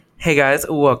Hey guys,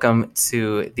 welcome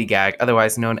to the G.A.G,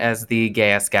 otherwise known as the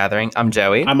Gay-Ass Gathering. I'm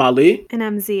Joey, I'm Ali. And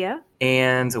I'm Zia.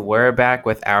 and we're back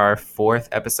with our fourth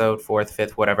episode, fourth,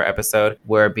 fifth, whatever episode.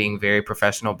 We're being very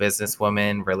professional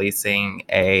businesswomen, releasing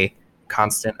a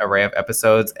constant array of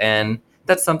episodes, and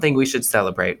that's something we should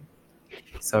celebrate.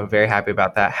 So I'm very happy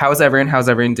about that. How's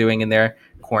everyone doing in their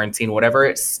quarantine,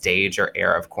 whatever stage or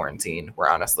era of quarantine we're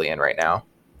honestly in right now?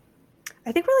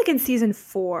 I think we're like in season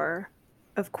 4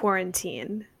 of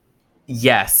quarantine.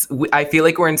 Yes, I feel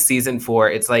like we're in season 4.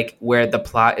 It's like where the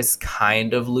plot is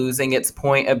kind of losing its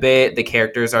point a bit. The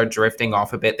characters are drifting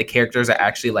off a bit. The characters are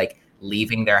actually like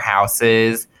leaving their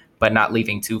houses, but not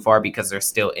leaving too far because they're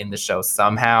still in the show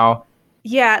somehow.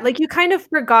 Yeah, like you kind of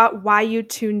forgot why you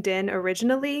tuned in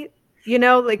originally. You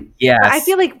know, like I Yes.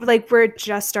 feel like we're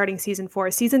just starting season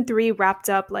 4. Season 3 wrapped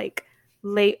up like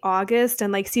late August,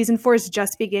 and like season 4 is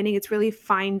just beginning. It's really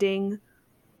finding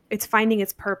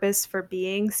its purpose for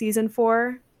being season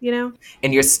 4, you know?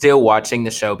 And you're still watching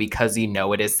the show because you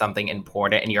know it is something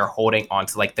important and you're holding on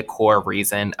to like the core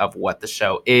reason of what the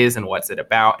show is and what's it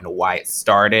about and why it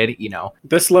started.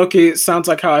 This Loki sounds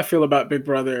like how I feel about Big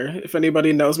Brother. If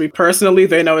anybody knows me personally,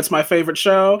 they know it's my favorite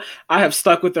show. I have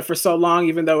stuck with it for so long,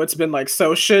 even though it's been like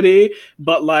so shitty.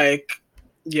 But like,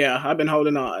 yeah, I've been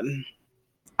holding on.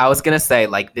 I was going to say,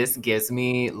 like, this gives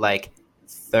me like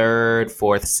third,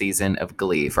 fourth season of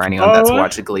Glee for anyone that's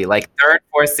watching Glee. Like third,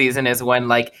 fourth season is when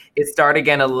like it started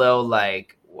getting a little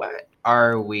like, what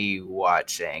are we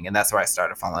watching? And that's where I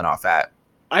started falling off at.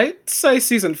 I'd say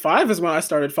season 5 is when I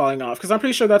started falling off because I'm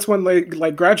pretty sure that's when they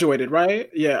like graduated, right?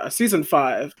 Yeah, season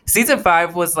 5. Season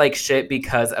 5 was like shit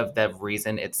because of the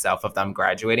reason itself of them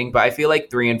graduating, but I feel like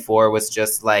 3 and 4 was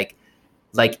just like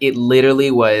it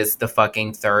literally was the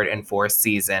fucking third and fourth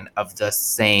season of the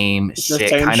same shit,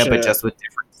 kind of, but just with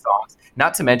different songs.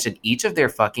 Not to mention, each of their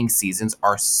fucking seasons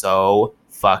are so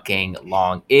fucking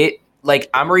long.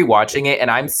 I'm rewatching it and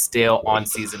I'm still on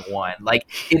season 1. Like,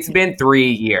 it's been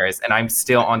 3 years and I'm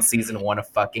still on season 1 of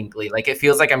fucking Glee. Like, it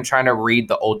feels like I'm trying to read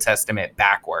the Old Testament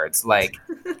backwards. Like,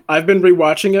 I've been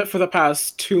rewatching it for the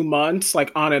past 2 months, like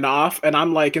on and off, and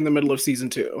I'm like in the middle of season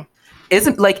 2.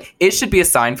 Isn't like it should be a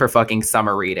sign for fucking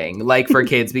summer reading, like for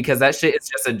kids, because that shit is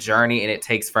just a journey and it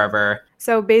takes forever.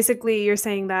 So basically you're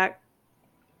saying that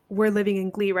we're living in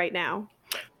Glee right now,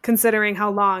 considering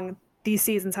how long these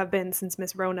seasons have been since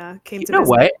Miss Rona came to visit.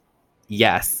 What?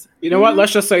 Yes. You know what?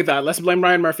 Let's just say that. Let's blame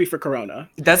Ryan Murphy for Corona.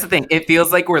 That's the thing. It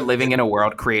feels like we're living in a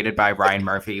world created by Ryan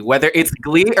Murphy, whether it's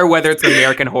Glee or whether it's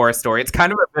American Horror Story. It's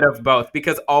kind of a bit of both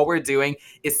because all we're doing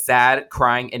is sad,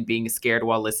 crying, and being scared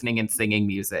while listening and singing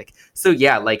music. So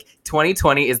yeah, like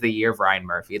 2020 is the year of Ryan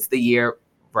Murphy. It's the year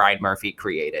Ryan Murphy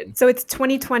created. So it's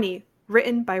 2020,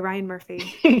 written by Ryan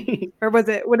Murphy. Or what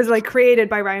is it, like created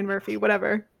by Ryan Murphy,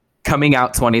 whatever. Coming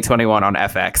out 2021 on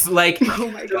FX. Like, oh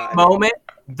my God.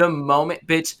 The moment,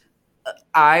 bitch,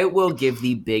 I will give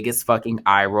the biggest fucking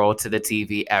eye roll to the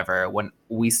TV ever when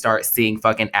we start seeing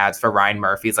fucking ads for Ryan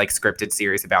Murphy's like scripted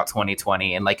series about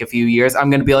 2020 in like a few years. I'm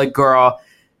gonna be like, girl,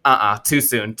 too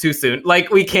soon. Like,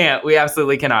 we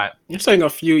absolutely cannot. You're saying a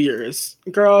few years.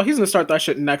 Girl, he's gonna start that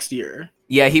shit next year.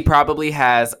 Yeah, he probably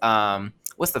has,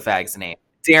 what's the fag's name?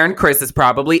 Darren Criss is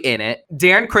probably in it.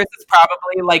 Darren Criss is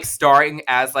probably like starring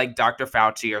as like Dr.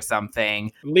 Fauci or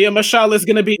something. Lea Michele is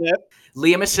gonna be it.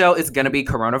 Lea Michele is going to be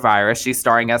Coronavirus. She's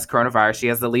starring as Coronavirus. She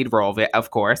has the lead role of it, of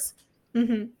course.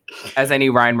 Mm-hmm. As any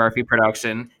Ryan Murphy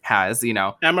production has,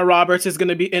 Emma Roberts is going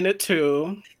to be in it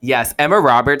too. Yes, Emma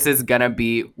Roberts is going to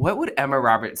be... What would Emma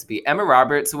Roberts be? Emma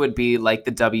Roberts would be like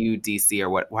the WDC or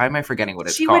what? Why am I forgetting what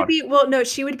it's called?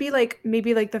 She would be like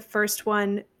maybe like the first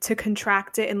one to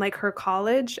contract it in like her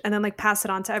college and then like pass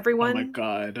it on to everyone. Oh my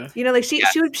God. You know, like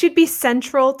she'd be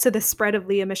central to the spread of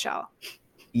Lea Michele.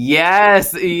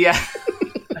 Yes, yeah.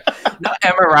 Not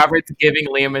Emma Roberts giving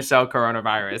Lea Michele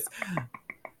coronavirus.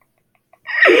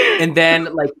 And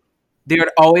then, like, there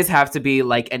would always have to be,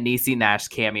 like, a Niecy Nash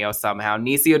cameo somehow.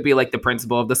 Niecy would be, like, the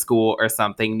principal of the school or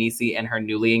something. Niecy and her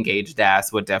newly engaged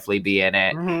ass would definitely be in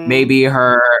it. Mm-hmm. Maybe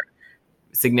her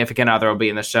significant other will be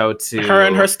in the show, too. Her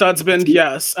and her studsman,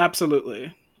 yes,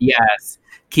 absolutely. Yes.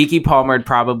 Keke Palmer would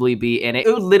probably be in it.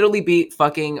 It would literally be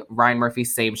fucking Ryan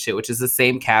Murphy's same shit, which is the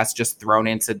same cast just thrown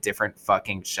into different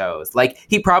fucking shows. Like,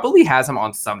 he probably has him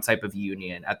on some type of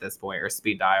union at this point, or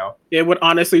speed dial. It would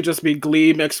honestly just be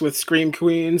Glee mixed with Scream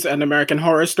Queens and American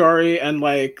Horror Story and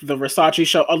like the Versace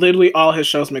show. Literally all his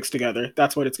shows mixed together.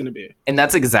 That's what it's going to be. And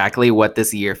that's exactly what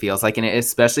this year feels like. And it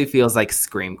especially feels like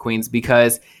Scream Queens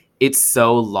because it's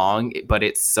so long, but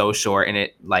it's so short, and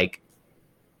it like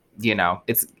you know,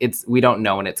 it's we don't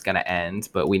know when it's gonna end,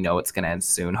 but we know it's gonna end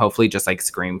soon. Hopefully, just like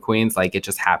Scream Queens, like it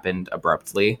just happened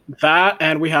abruptly. That,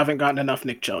 and we haven't gotten enough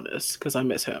Nick Jonas because I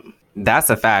miss him. That's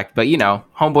a fact. But you know,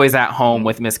 homeboy's at home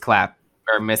with Miss Clap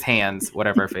or Miss Hands,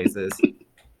 whatever her face is.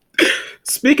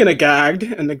 Speaking of gagged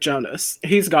and Nick Jonas,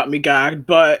 he's got me gagged,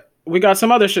 but we got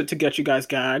some other shit to get you guys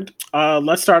gagged.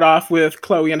 Let's start off with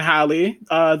Chloe and Halle.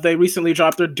 They recently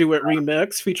dropped their Do It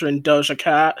remix featuring Doja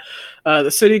Cat, the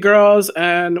City Girls,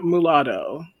 and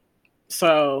Mulatto.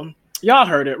 So, y'all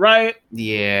heard it, right?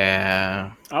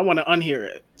 Yeah. I want to unhear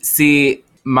it. See,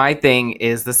 my thing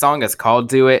is the song is called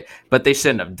Do It, but they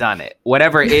shouldn't have done it.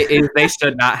 Whatever it is, they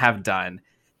should not have done.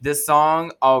 The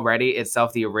song already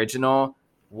itself, the original,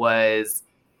 was,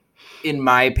 in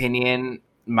my opinion,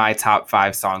 my top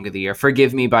 5 song of the year.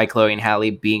 Forgive Me by Chloe and Halle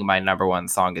being my number 1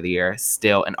 song of the year,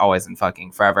 still and always and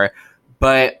fucking forever.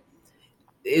 But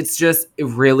it's just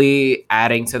really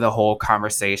adding to the whole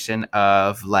conversation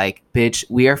of like, bitch,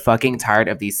 we are fucking tired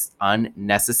of these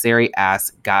unnecessary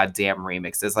ass goddamn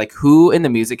remixes. Like, who in the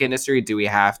music industry do we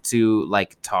have to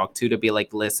like talk to be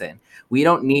like, listen, we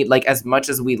don't need, like, as much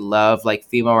as we love like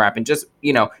female rap and just,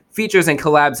 you know, features and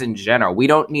collabs in general, we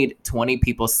don't need 20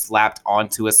 people slapped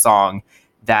onto a song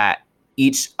that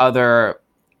each other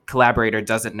collaborator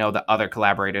doesn't know the other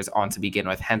collaborators on to begin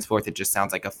with. Henceforth, it just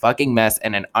sounds like a fucking mess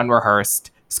and an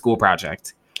unrehearsed school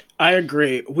project. I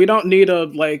agree. We don't need a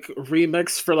like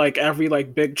remix for like every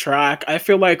like big track. I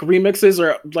feel like remixes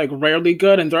are like rarely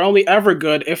good, and they're only ever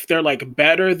good if they're like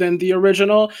better than the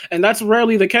original, and that's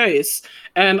rarely the case.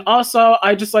 And also,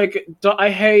 I just like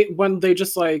I hate when they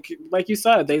just like you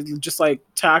said, they just like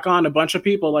tack on a bunch of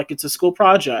people like it's a school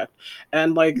project.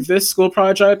 And like this school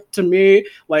project to me,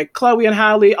 like Chloe and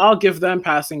Halle, I'll give them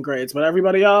passing grades, but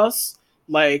everybody else,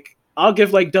 like, I'll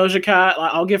give like Doja Cat,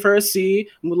 I'll give her a C.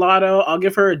 Mulatto, I'll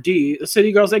give her a D. The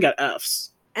City Girls, they got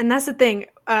Fs. And that's the thing.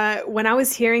 When I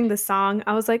was hearing the song,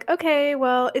 I was like, okay,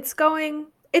 well, it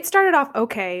started off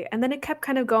okay. And then it kept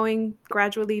kind of going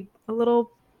gradually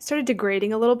started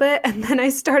degrading a little bit. And then I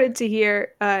started to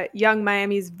hear Young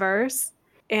Miami's verse.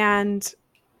 And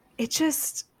it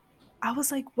just, I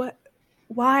was like, what?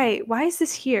 Why is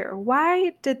this here?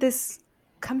 Why did this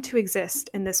come to exist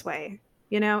in this way?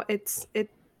 You know,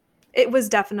 it was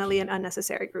definitely an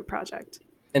unnecessary group project.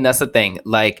 And that's the thing.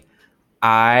 Like,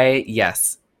 as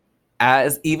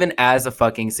a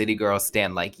fucking City Girl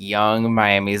stan, like Young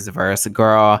Miami's verse,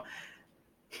 girl,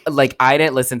 like I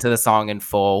didn't listen to the song in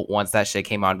full once that shit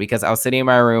came on because I was sitting in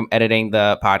my room editing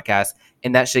the podcast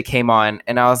and that shit came on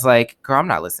and I was like, girl, I'm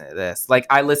not listening to this. Like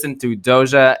I listened through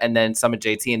Doja and then some of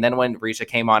JT, and then when Risha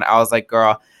came on, I was like,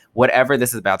 girl, whatever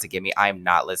this is about to give me, I'm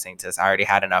not listening to this. I already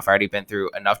had enough. I already been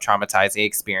through enough traumatizing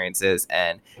experiences,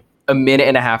 and a minute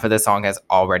and a half of the song has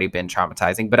already been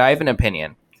traumatizing. But I have an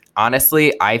opinion.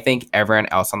 Honestly, I think everyone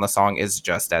else on the song is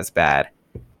just as bad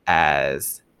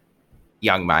as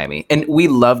Young Miami. And we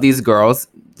love these girls.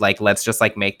 Like, let's just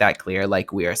like make that clear.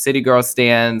 Like, we are City Girl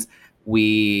stans.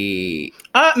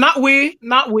 Not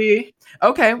we.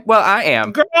 Okay, well, I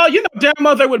am. Girl, you know damn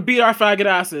well they would beat our faggot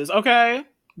asses, okay?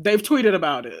 They've tweeted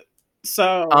about it.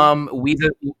 So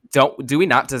do we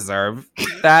not deserve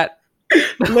that?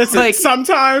 Listen, like,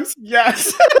 sometimes,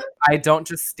 yes. I don't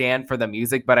just stand for the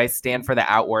music, but I stand for the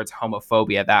outwards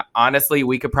homophobia that honestly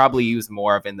we could probably use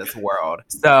more of in this world.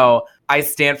 So I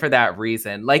stand for that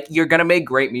reason. Like, you're gonna make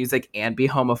great music and be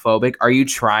homophobic. Are you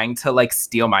trying to like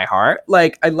steal my heart?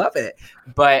 Like, I love it.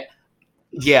 But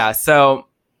yeah, so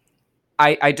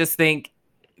I just think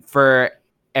for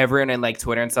everyone in like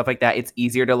Twitter and stuff like that, it's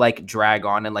easier to like drag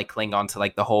on and like cling on to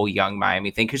like the whole Young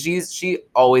Miami thing because she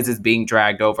always is being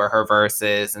dragged over her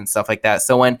verses and stuff like that.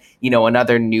 So when, you know,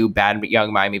 another new bad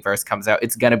Young Miami verse comes out,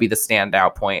 it's gonna be the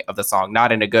standout point of the song,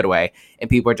 not in a good way, and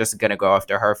people are just gonna go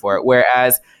after her for it.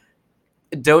 Whereas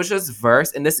Doja's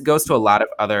verse, and this goes to a lot of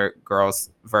other girls'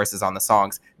 verses on the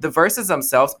songs, the verses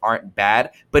themselves aren't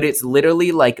bad, but it's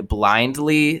literally like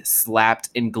blindly slapped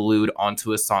and glued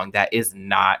onto a song that is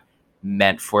not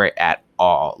meant for it at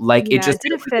all. Like, yeah, it just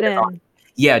didn't fit in.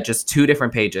 Yeah, just 2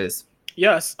 different pages.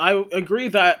 Yes, I agree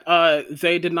that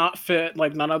they did not fit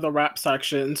like none of the rap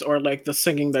sections or like the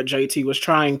singing that JT was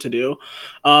trying to do.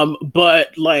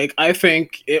 But like I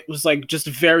think it was like just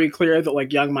very clear that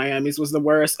like Young Miami's was the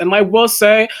worst. And I will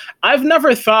say I've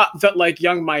never thought that like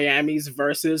Young Miami's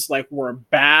verses like were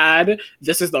bad.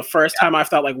 This is the first time I've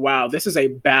thought like, wow, this is a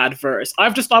bad verse.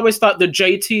 I've just always thought that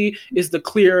JT is the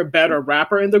clear better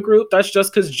rapper in the group. That's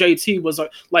just because JT was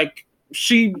like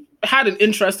she had an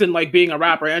interest in like being a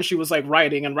rapper, and she was like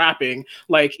writing and rapping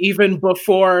like even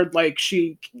before like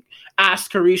she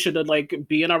asked Carisha to like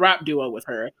be in a rap duo with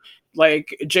her.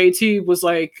 Like JT was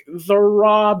like the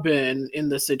Robin in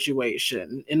the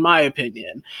situation, in my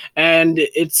opinion. And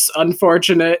it's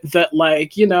unfortunate that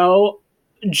like, you know,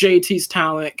 JT's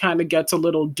talent kind of gets a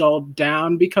little dulled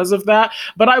down because of that.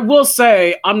 But I will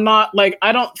say, I'm not like,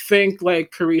 I don't think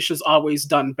like Carisha's always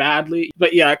done badly.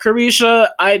 But yeah, Carisha,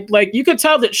 I like, you could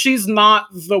tell that she's not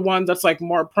the one that's like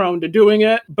more prone to doing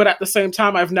it. But at the same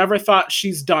time, I've never thought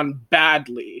she's done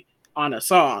badly on a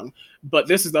song. But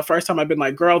this is the first time I've been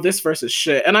like, girl, this verse is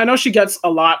shit. And I know she gets a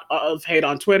lot of hate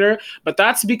on Twitter, but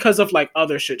that's because of like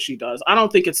other shit she does. I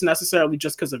don't think it's necessarily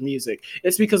just because of music.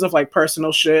 It's because of like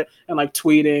personal shit and like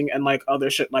tweeting and like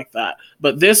other shit like that.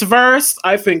 But this verse,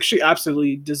 I think she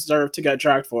absolutely deserved to get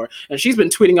dragged for. And she's been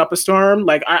tweeting up a storm.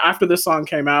 Like after this song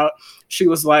came out, she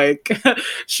was like,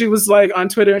 she was like on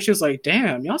Twitter and she was like,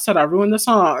 damn, y'all said I ruined the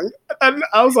song. And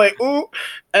I was like, ooh.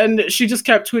 And she just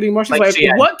kept tweeting more. She's like,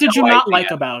 what did you not like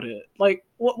about it? Like,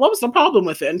 what was the problem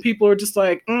with it? And people were just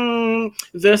like,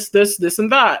 this,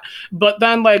 and that. But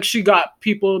then, like, she got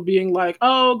people being like,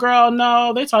 oh, girl,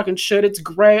 no, they talking shit. It's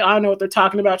great. I don't know what they're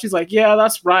talking about. She's like, yeah,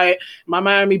 that's right. My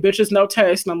Miami bitches no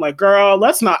taste. And I'm like, girl,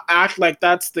 let's not act like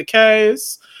that's the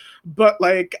case. But,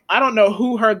 like, I don't know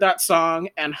who heard that song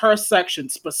and her section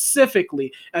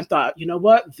specifically and thought, you know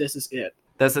what? This is it.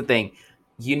 That's the thing.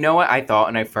 You know what I thought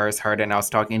when I first heard it? And I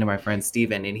was talking to my friend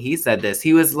Steven, and he said this.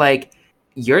 He was like,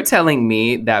 you're telling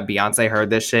me that Beyonce heard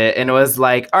this shit and it was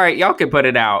like, all right, y'all can put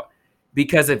it out.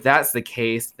 Because if that's the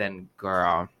case, then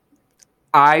girl,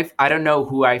 I don't know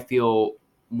who I feel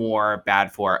more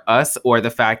bad for, us or the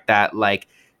fact that like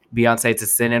Beyonce to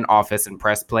sit in office and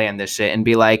press play on this shit and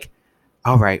be like,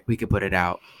 all right, we could put it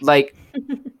out. Like,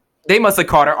 they must have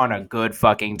caught her on a good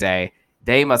fucking day.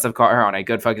 They must have caught her on a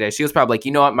good fucking day. She was probably like,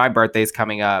 you know what? My birthday's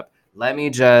coming up. Let me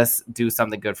just do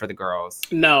something good for the girls.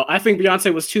 No, I think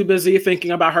Beyonce was too busy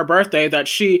thinking about her birthday that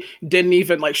she didn't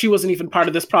even, like, she wasn't even part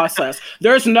of this process.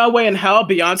 There's no way in hell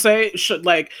Beyonce should,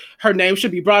 like, her name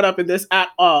should be brought up in this at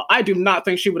all. I do not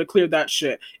think she would have cleared that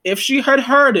shit. If she had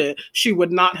heard it, she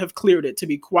would not have cleared it, to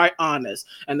be quite honest.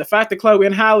 And the fact that Chloe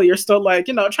and Halle are still, like,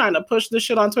 you know, trying to push this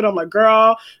shit on Twitter, I'm like,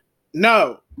 girl,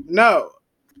 no.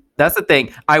 That's the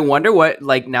thing. I wonder what,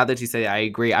 like, now that you say that, I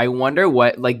agree. I wonder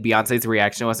what, like, Beyonce's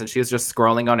reaction was, and she was just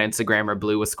scrolling on Instagram, or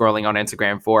Blue was scrolling on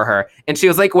Instagram for her, and she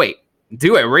was like, wait,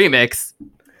 do a remix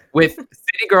with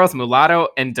City Girls, Mulatto,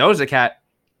 and Doja Cat.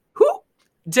 Who?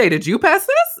 Jay, did you pass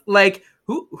this? Like,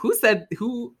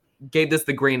 who gave this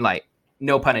the green light?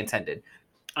 No pun intended.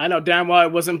 I know damn well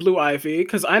it wasn't Blue Ivy,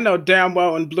 because I know damn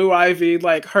well when Blue Ivy,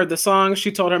 like, heard the song,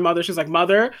 she told her mother, she's like,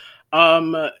 mother,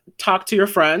 talk to your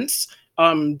friends.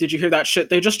 Did you hear that shit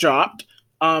they just dropped?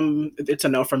 It's a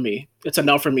no from me. It's a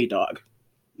no from me, dog.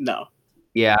 No.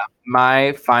 Yeah,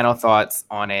 my final thoughts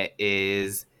on it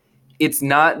is it's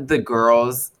not the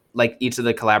girls, like each of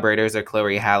the collaborators or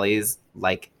Chloe Halle's,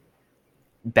 like,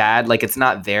 bad. Like, it's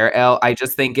not their L. I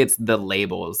just think it's the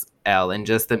label's L and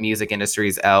just the music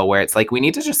industry's L, where it's like, we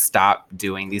need to just stop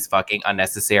doing these fucking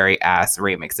unnecessary ass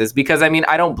remixes. Because, I mean,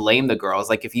 I don't blame the girls.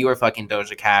 Like, if you were fucking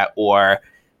Doja Cat or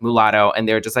Mulatto and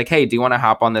they're just like, hey, do you want to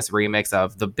hop on this remix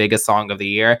of the biggest song of the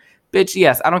year? Bitch,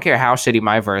 yes, I don't care how shitty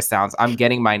my verse sounds. I'm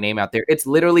getting my name out there. It's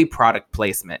literally product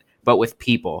placement, but with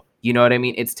people. You know what I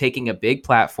mean? It's taking a big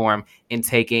platform and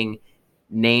taking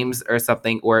names or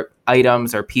something, or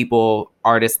items or people,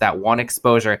 artists that want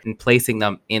exposure, and placing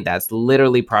them in. That's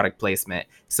literally product placement.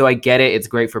 So I get it. It's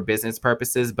great for business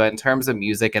purposes, but in terms of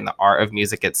music and the art of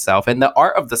music itself and the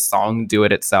art of the song, do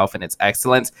it itself and its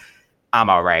excellence, I'm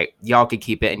all right. Y'all can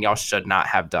keep it, and y'all should not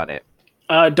have done it.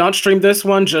 Don't stream this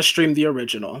one. Just stream the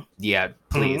original. Yeah,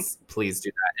 please. Please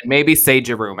do that. And maybe sage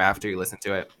your room after you listen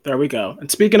to it. There we go. And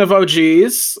speaking of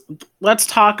OGs, let's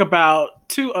talk about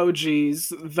two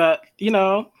OGs that, you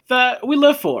know, that we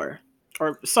live for.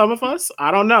 Or some of us.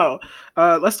 I don't know.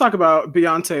 Let's talk about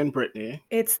Beyonce and Britney.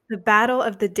 It's the battle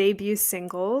of the debut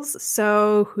singles.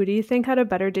 So who do you think had a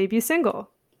better debut single?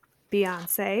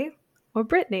 Beyonce or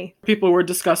Britney? People were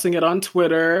discussing it on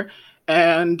Twitter,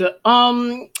 and it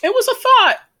was a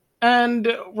thought.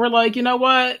 And we're like, you know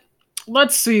what?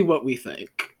 Let's see what we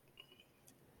think.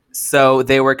 So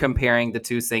they were comparing the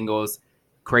two singles,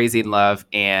 Crazy in Love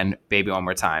and Baby One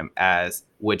More Time, as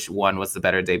which one was the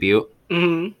better debut.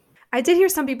 Mm-hmm. I did hear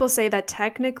some people say that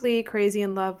technically Crazy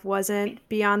in Love wasn't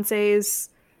Beyonce's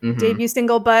debut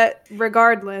single, but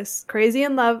regardless, Crazy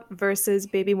in Love versus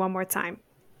Baby One More Time.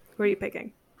 Who are you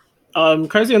picking?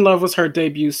 Crazy in Love was her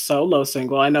debut solo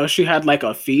single. I know she had like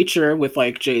a feature with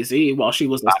like Jay-Z while she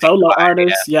was a solo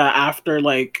artist. Yeah, after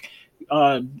like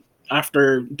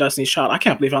after Destiny's Child. I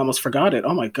can't believe I almost forgot it.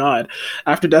 Oh my God.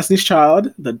 After Destiny's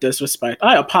Child, the disrespect.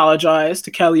 I apologize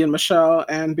to Kelly and Michelle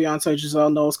and Beyonce, Giselle,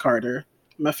 Knowles Carter.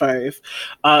 My fave.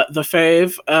 The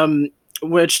fave,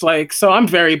 which like, so I'm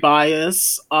very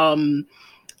biased. I'm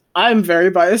very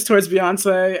biased towards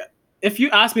Beyonce. If you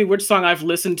ask me which song I've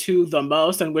listened to the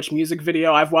most and which music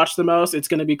video I've watched the most, it's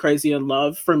going to be Crazy in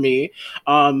Love for me.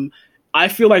 I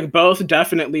feel like both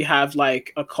definitely have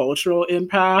like a cultural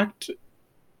impact,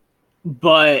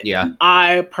 but Yeah.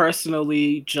 I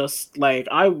personally just like,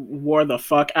 I wore the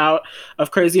fuck out of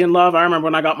Crazy in Love. I remember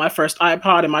when I got my first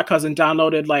iPod and my cousin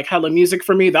downloaded like hella music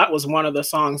for me. That was one of the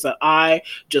songs that I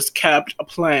just kept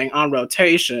playing on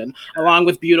rotation, along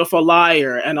with Beautiful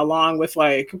Liar and along with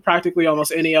like practically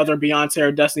almost any other Beyonce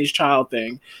or Destiny's Child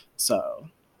thing. So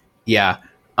Yeah.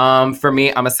 For me,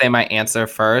 I'm gonna say my answer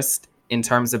first. In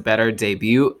terms of better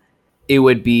debut, it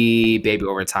would be Baby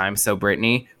Over Time. So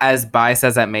Britney, as biased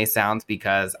as that may sound,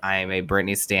 because I am a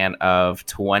Britney stan of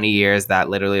 20 years. That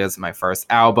literally was my first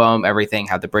album. Everything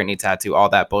had the Britney tattoo, all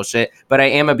that bullshit. But I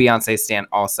am a Beyonce stan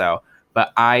also.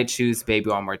 But I choose Baby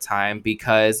One More Time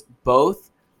because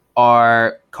both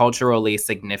are culturally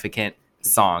significant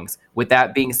songs. With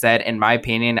that being said, in my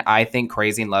opinion, I think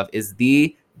Crazy in Love is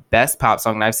the best pop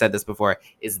song, and I've said this before,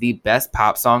 is the best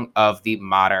pop song of the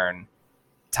modern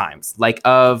times, like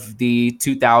of the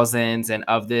 2000s and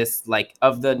of this, like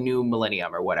of the new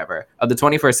millennium or whatever, of the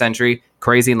 21st century.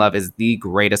 Crazy in Love is the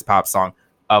greatest pop song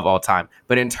of all time.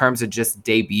 But in terms of just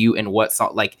debut and what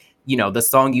song, like, you know, the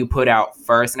song you put out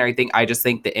first and everything, I just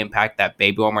think the impact that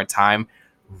Baby One More Time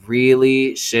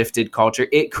really shifted culture.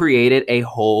 It created a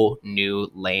whole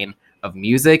new lane of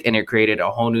music and it created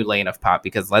a whole new lane of pop,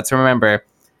 because let's remember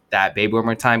that Baby One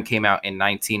More Time came out in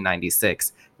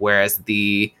 1996, whereas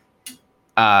the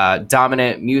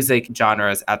dominant music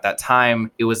genres at that time,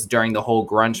 it was during the whole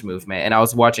grunge movement. And I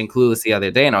was watching Clueless the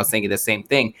other day and I was thinking the same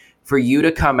thing. For you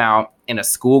to come out in a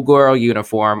schoolgirl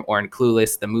uniform, or in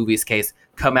Clueless, the movie's case,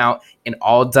 come out in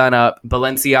all done up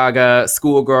Balenciaga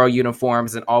schoolgirl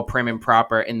uniforms and all prim and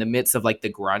proper in the midst of like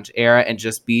the grunge era and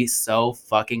just be so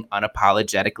fucking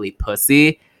unapologetically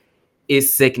pussy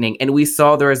is sickening. And we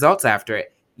saw the results after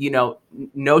it. You know,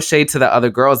 no shade to the other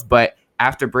girls, but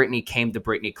after Britney came the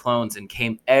Britney clones and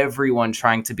came everyone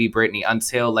trying to be Britney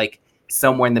until like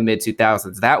somewhere in the mid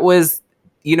 2000s. That was,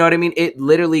 you know what I mean? It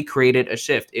literally created a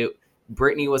shift.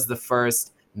 Britney was the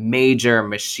first major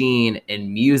machine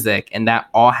in music, and that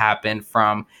all happened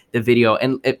from the video.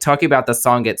 And talking about the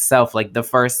song itself, like the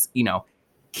first, you know,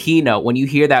 keynote, when you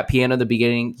hear that piano at the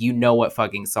beginning, you know what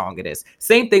fucking song it is.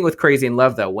 Same thing with Crazy in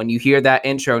Love, though. When you hear that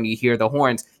intro and you hear the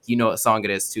horns, you know what song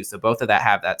it is too. So both of that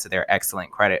have that to their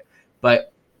excellent credit.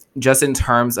 But just in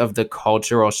terms of the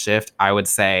cultural shift, I would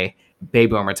say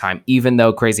Baby One More Time, even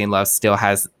though Crazy in Love still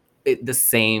has the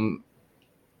same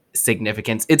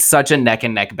significance. It's such a neck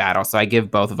and neck battle. So I give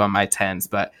both of them my 10s,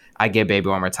 but I give Baby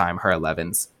One More Time her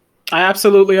 11s. I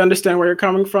absolutely understand where you're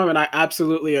coming from, and I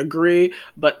absolutely agree.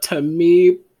 But to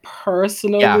me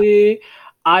personally,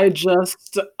 I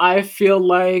feel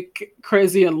like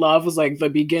Crazy in Love was like the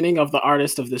beginning of the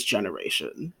artist of this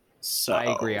generation. So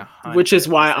I agree 100%. Which is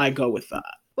why I go with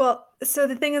that. Well, so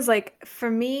the thing is, like, for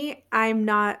me, I'm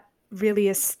not really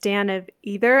a stan of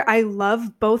either. I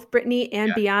love both Britney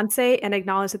and Beyonce and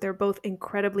acknowledge that they're both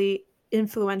incredibly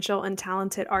influential and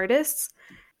talented artists.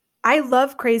 I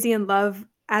love Crazy in Love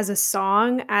as a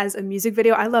song, as a music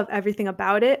video. I love everything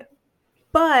about it.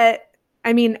 But,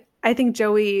 I mean, I think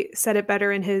Joey said it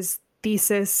better in his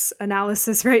thesis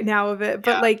analysis right now of it.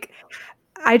 But, like,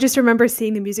 I just remember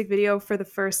seeing the music video for the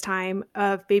first time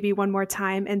of Baby One More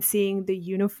Time and seeing the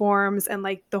uniforms and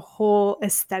like the whole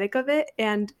aesthetic of it.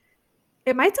 And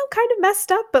it might sound kind of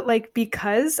messed up, but like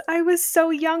because I was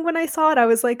so young when I saw it, I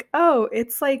was like, oh,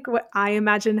 it's like what I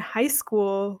imagine high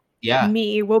school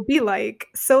me will be like.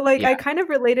 So like I kind of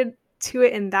related to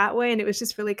it in that way, and it was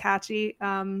just really catchy.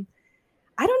 I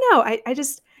don't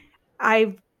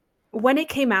know. When it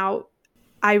came out,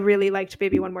 I really liked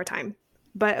Baby One More Time.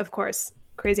 But of course,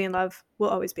 Crazy in Love will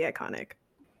always be iconic.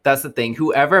 That's the thing.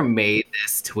 Whoever made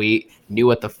this tweet knew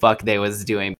what the fuck they was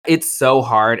doing. It's so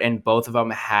hard, and both of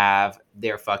them have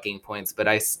their fucking points, but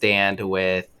I stand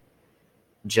with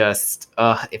just,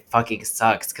 it fucking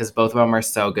sucks because both of them are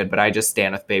so good, but I just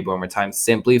stand with Baby One More Time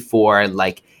simply for,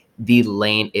 like, the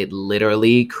lane it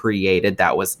literally created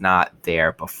that was not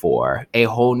there before. A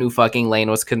whole new fucking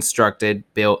lane was constructed,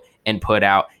 built, and put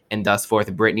out, and thus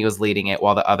forth, Britney was leading it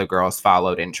while the other girls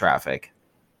followed in traffic.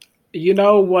 You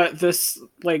know what this,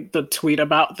 like, the tweet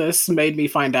about this made me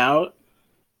find out?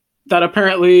 That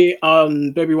apparently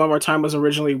Baby One More Time was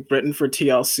originally written for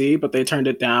TLC, but they turned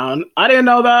it down. I didn't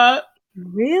know that. Oh,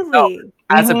 Really?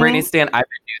 as a Britney stan, I would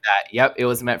do that. Yep, it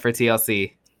was meant for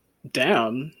TLC.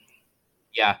 Damn.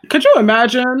 Yeah. Could you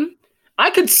imagine? I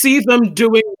could see them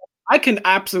doing. I can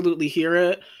absolutely hear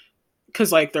it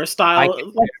because like their style,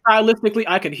 like stylistically,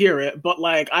 I could hear it. But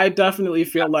like, I definitely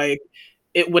feel like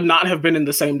it would not have been in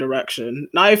the same direction.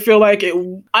 And I feel like it.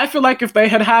 I feel like if they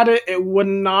had it, it would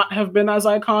not have been as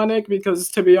iconic. Because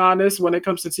to be honest, when it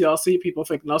comes to TLC, people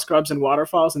think No Scrubs and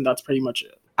Waterfalls, and that's pretty much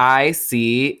it. I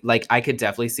see, like, I could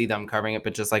definitely see them covering it,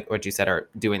 but just like what you said, or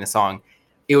doing the song,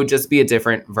 it would just be a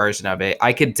different version of it.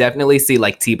 I could definitely see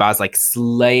like T-Boz like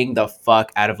slaying the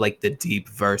fuck out of like the deep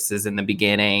verses in the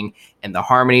beginning and the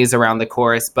harmonies around the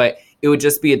chorus, but it would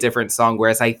just be a different song.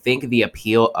 Whereas I think the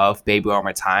appeal of Baby One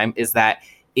More Time is that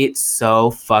it's so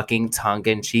fucking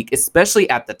tongue-in-cheek, especially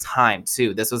at the time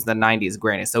too. This was the 90s,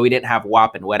 granted, so we didn't have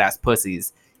WAP and wet ass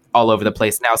pussies all over the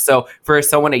place now. So for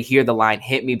someone to hear the line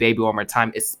 "Hit Me Baby One More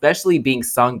Time," especially being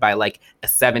sung by like a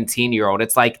 17-year-old,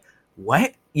 it's like,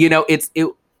 what? You know, it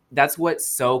that's what's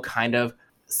so kind of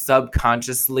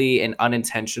subconsciously and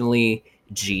unintentionally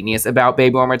genius about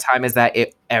Baby One More Time, is that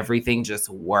everything just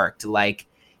worked. Like,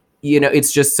 you know,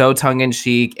 it's just so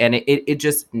tongue-in-cheek, and it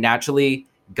just naturally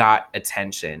got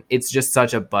attention. It's just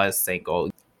such a buzz single.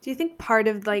 Do you think part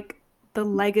of like the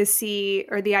legacy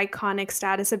or the iconic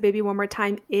status of Baby One More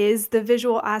Time is the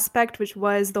visual aspect, which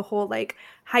was the whole like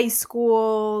high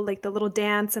school, like the little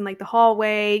dance and like the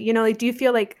hallway? You know, like, do you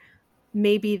feel like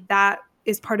maybe that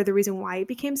is part of the reason why it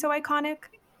became so iconic?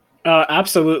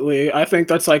 Absolutely. I think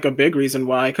that's like a big reason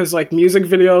why, because like music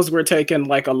videos were taken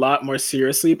like a lot more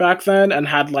seriously back then and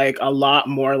had like a lot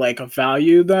more like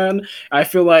value then. I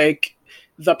feel like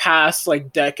the past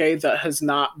like decade that has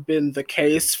not been the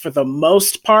case for the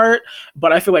most part,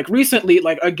 but I feel like recently,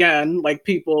 like again, like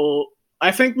people,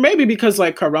 I think maybe because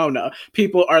like Corona,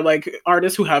 people are like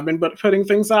artists who have been putting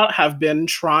things out have been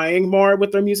trying more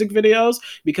with their music videos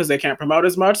because they can't promote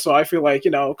as much. So I feel like,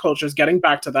 you know, culture's getting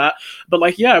back to that. But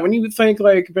like, yeah, when you think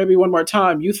like Baby One More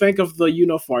Time, you think of the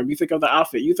uniform, you think of the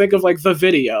outfit, you think of like the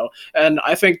video. And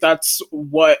I think that's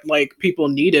what like people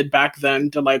needed back then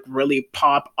to like really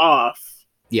pop off.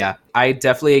 Yeah, I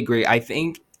definitely agree.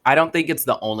 I don't think it's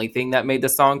the only thing that made the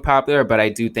song popular, but I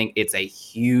do think it's a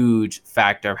huge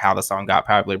factor of how the song got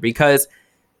popular because,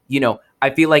 you know, I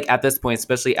feel like at this point,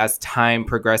 especially as time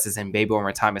progresses and Baby One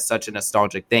More Time is such a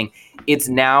nostalgic thing, it's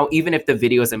now, even if the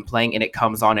video isn't playing and it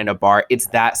comes on in a bar, it's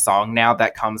that song now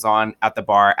that comes on at the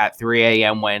bar at 3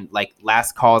 a.m. when like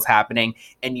last call is happening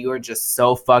and you are just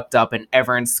so fucked up and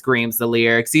everyone screams the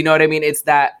lyrics. You know what I mean? It's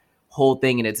that whole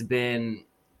thing, and it's been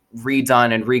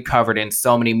redone and recovered in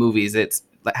so many movies. It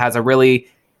has a really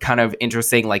kind of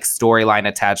interesting like storyline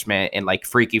attachment in like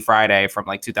Freaky Friday from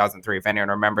like 2003, if anyone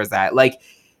remembers that. Like,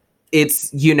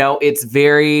 it's, you know, it's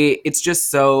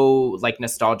just so like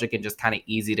nostalgic and just kind of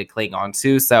easy to cling on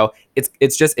to. So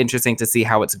it's just interesting to see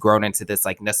how it's grown into this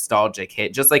like nostalgic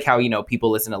hit, just like how, you know,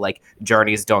 people listen to like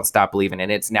Journey's Don't Stop Believing, and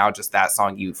it's now just that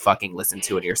song you fucking listen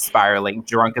to and you're spiraling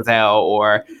drunk as hell,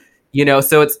 or, you know,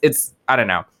 so it's I don't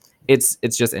know, it's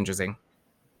just interesting.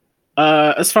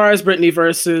 As far as Britney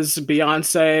versus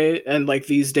Beyonce and like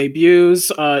these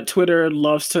debuts, Twitter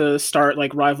loves to start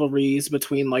like rivalries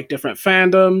between like different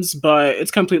fandoms, but it's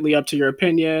completely up to your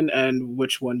opinion and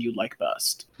which one you like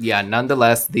best. Yeah,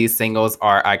 nonetheless, these singles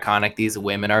are iconic. These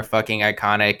women are fucking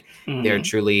iconic. Mm-hmm. They're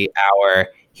truly our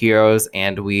heroes,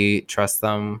 and we trust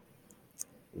them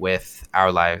with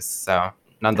our lives. So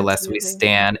nonetheless, Absolutely. We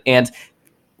stand, and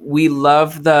we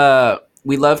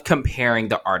love comparing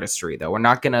the artistry, though. We're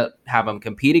not going to have them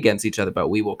compete against each other, but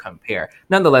we will compare.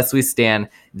 Nonetheless, we stand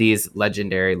these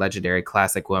legendary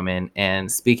classic women.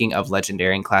 And speaking of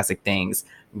legendary and classic things,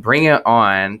 Bring It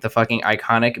On, the fucking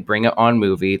iconic Bring It On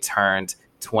movie turned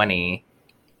 20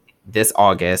 this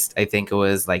August. I think it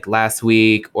was like last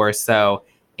week or so.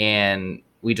 And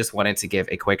we just wanted to give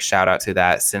a quick shout out to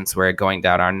that, since we're going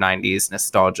down our 90s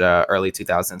nostalgia, early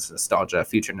 2000s nostalgia,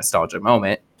 future nostalgia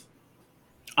moment.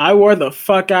 I wore the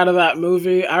fuck out of that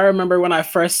movie. I remember when I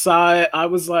first saw it, I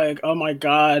was like, oh my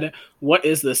God, what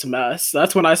is this mess?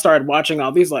 That's when I started watching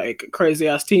all these like crazy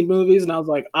ass teen movies, and I was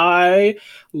like, I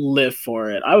live for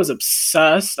it. I was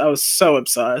obsessed. I was so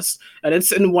obsessed. And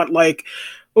it's in what like,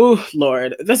 oh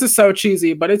Lord, this is so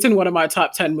cheesy, but it's in one of my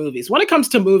top 10 movies. When it comes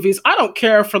to movies, I don't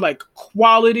care for like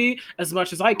quality as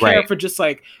much as I care for just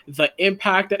like the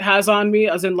impact it has on me,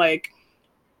 as in like,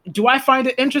 do I find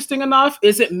it interesting enough?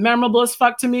 Is it memorable as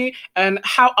fuck to me? And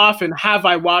how often have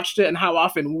I watched it, and how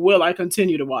often will I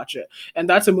continue to watch it? And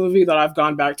that's a movie that I've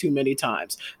gone back to many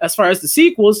times. As far as the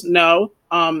sequels, no.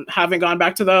 Haven't gone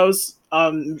back to those.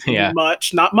 Yeah.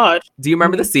 Not much. Do you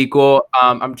remember the sequel?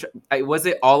 Was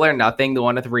it All or Nothing, the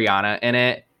one with Rihanna in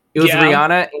it? It was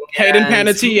Rihanna Hayden and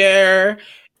Panettiere.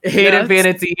 Hayden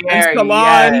Panettiere,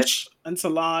 yes. And And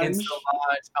Solange. Solange.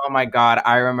 Oh my god,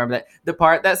 I remember that. The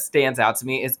part that stands out to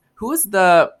me is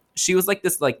she was like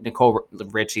this like Nicole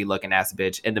Richie looking ass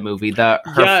bitch in the movie. Her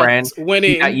friend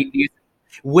Winnie.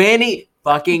 Winnie,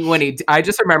 fucking Winnie. I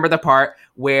just remember the part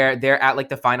where they're at like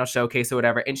the final showcase or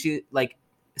whatever, and she like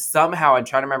somehow, I'm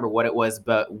trying to remember what it was,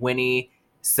 but Winnie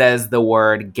says the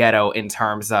word ghetto in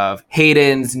terms of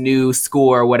Hayden's new school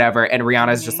or whatever, and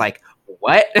Rihanna's just like,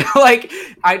 what? Like,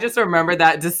 I just remember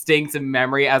that distinct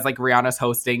memory as like Rihanna's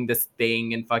hosting this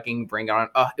thing and fucking Bring It On.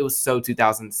 Oh, it was so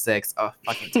 2006. Oh,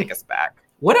 fucking take us back.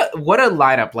 What a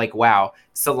lineup. Like, wow.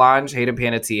 Solange, Hayden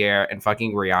Panettiere, and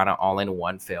fucking Rihanna all in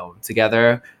one film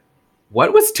together.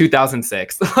 What was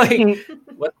 2006? Like,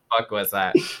 what the fuck was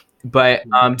that? But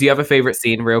do you have a favorite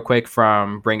scene real quick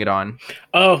from Bring It On?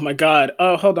 Oh my god.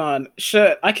 Oh, hold on.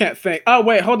 Shit, I can't think. Oh,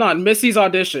 wait, hold on. Missy's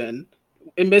audition.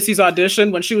 In Missy's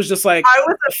audition, when she was just like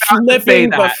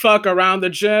flipping the fuck around the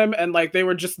gym, and like they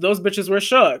were just, those bitches were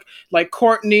shook. Like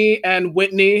Courtney and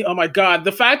Whitney. Oh my god.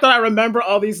 The fact that I remember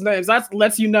all these names, that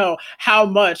lets you know how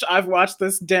much I've watched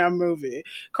this damn movie.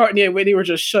 Courtney and Whitney were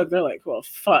just shook. They're like, well,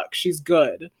 fuck, she's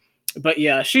good. But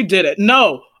yeah, she did it.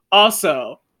 No,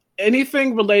 also,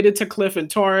 anything related to Cliff and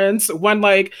Torrance, when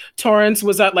like Torrance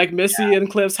was at like Missy and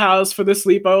Cliff's house for the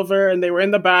sleepover and they were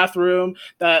in the bathroom,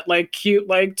 that like cute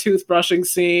like toothbrushing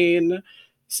scene.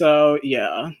 So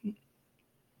yeah,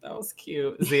 that was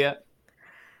cute. Zia?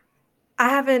 I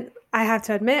have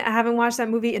to admit, I haven't watched that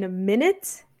movie in a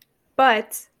minute,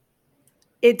 but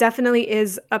it definitely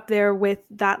is up there with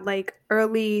that like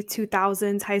early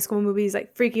 2000s high school movies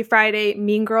like Freaky Friday,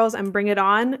 Mean Girls, and Bring It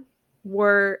On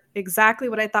were exactly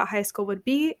what I thought high school would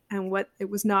be and what it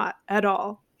was not at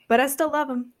all. But I still love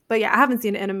them. But yeah, I haven't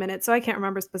seen it in a minute, so I can't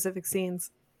remember specific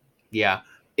scenes. Yeah.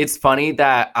 It's funny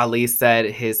that Ali said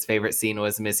his favorite scene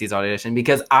was Missy's audition,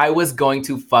 because I was going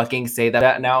to fucking say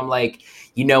that. Now I'm like,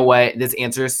 you know what? This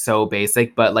answer is so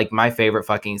basic, but like my favorite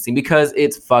fucking scene, because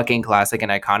it's fucking classic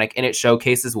and iconic, and it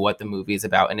showcases what the movie is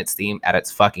about and its theme at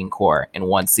its fucking core in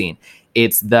one scene.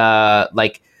 It's the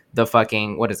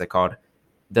fucking, what is it called?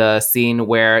 The scene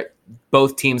where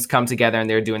both teams come together and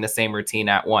they're doing the same routine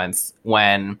at once.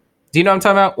 Do you know what I'm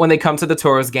talking about? When they come to the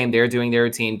Toros game, they're doing their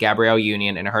routine. Gabrielle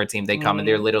Union and her team, they come and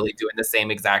they're literally doing the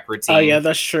same exact routine. Oh yeah,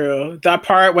 that's true. That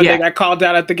part when they got called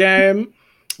out at the game,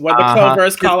 when the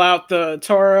Clovers call out the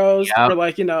Toros for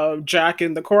like, you know,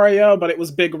 jacking the choreo, but it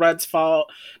was Big Red's fault,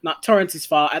 not Torrance's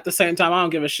fault. At the same time, I don't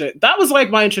give a shit. That was like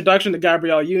my introduction to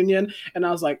Gabrielle Union, and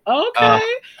I was like, okay,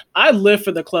 I live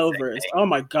for the Clovers. Oh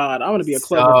my god, I want to be a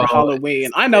Clover for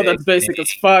Halloween. I know that's basic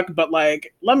as fuck, but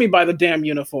like, let me buy the damn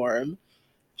uniform.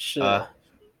 Sure.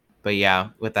 But yeah,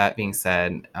 with that being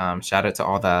said, shout out to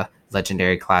all the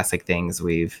legendary classic things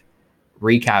we've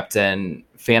recapped and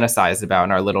fantasized about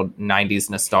in our little 90s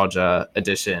nostalgia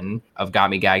edition of Got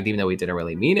Me Gagged, even though we didn't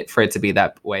really mean it for it to be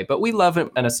that way. But we love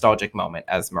a nostalgic moment,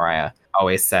 as Mariah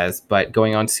always says. But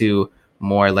going on to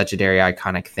more legendary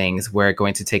iconic things, we're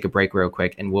going to take a break real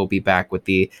quick, and we'll be back with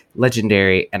the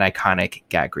legendary and iconic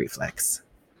gag reflex.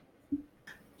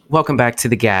 Welcome back to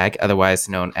the Gag, otherwise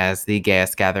known as the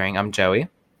Gayest Gathering. I'm Joey.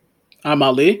 I'm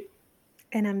Ali.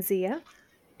 And I'm Zia.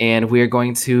 And we're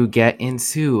going to get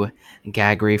into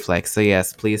gag reflex. So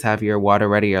yes, please have your water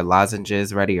ready, your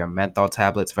lozenges ready, your menthol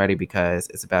tablets ready, because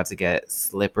it's about to get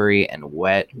slippery and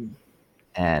wet.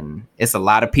 And it's a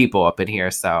lot of people up in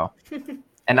here. So,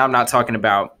 and I'm not talking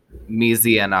about me,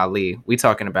 Zia, and Ali. We're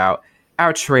talking about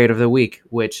our trade of the week,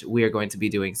 which we are going to be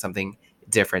doing something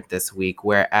different this week.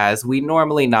 Whereas we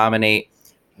normally nominate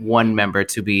one member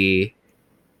to be,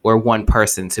 or one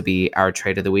person to be our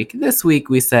trade of the week. This week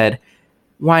we said,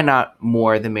 why not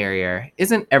more the merrier?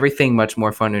 Isn't everything much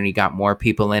more fun when you got more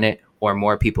people in it, or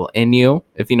more people in you,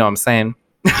 if you know what I'm saying?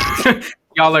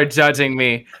 Y'all are judging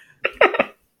me.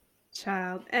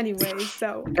 Child. Anyway,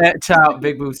 so. Child,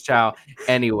 big boobs, child.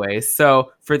 Anyway,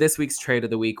 so for this week's trade of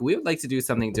the week, we would like to do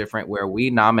something different where we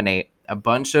nominate a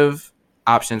bunch of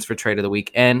options for trade of the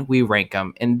week and we rank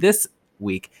them. And this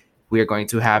week, we are going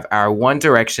to have our One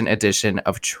Direction edition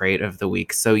of trade of the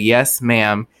week. So yes,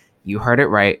 ma'am, you heard it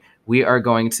right. We are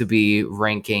going to be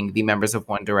ranking the members of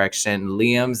One Direction: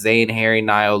 Liam, Zayn, Harry,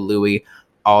 Niall, Louis,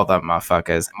 all them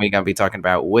motherfuckers. And we're going to be talking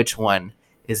about which one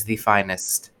is the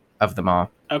finest of them all.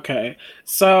 Okay,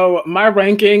 so my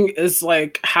ranking is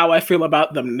like how I feel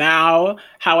about them now.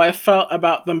 How I felt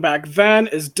about them back then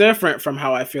is different from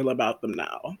how I feel about them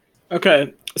now.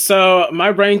 Okay, so my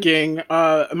ranking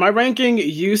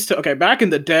used to, okay, back in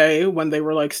the day when they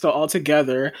were like still all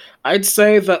together, I'd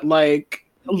say that like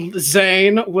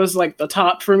Zayn was like the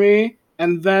top for me,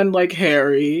 and then like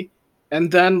Harry,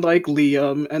 and then like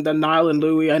Liam, and then Niall and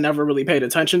Louis I never really paid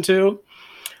attention to.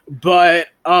 But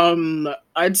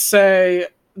I'd say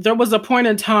there was a point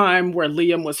in time where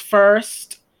Liam was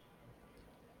first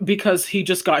because he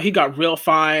got real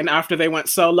fine after they went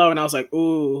solo, and I was like,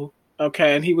 ooh,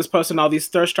 okay. And he was posting all these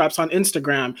thirst traps on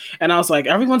Instagram, and I was like,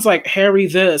 everyone's like Harry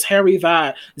this, Harry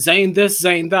that, Zayn this,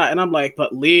 Zayn that, and I'm like,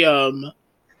 but Liam.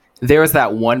 There was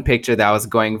that one picture that was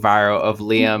going viral of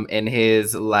Liam in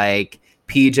his like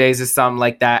PJs or something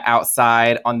like that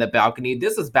outside on the balcony.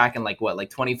 This was back in like what, like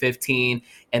 2015,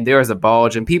 and there was a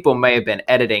bulge, and people may have been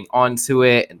editing onto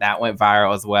it, and that went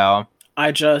viral as well.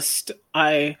 I just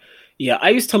I Yeah, I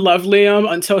used to love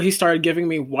Liam until he started giving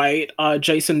me white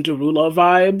Jason Derulo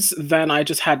vibes. Then I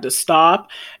just had to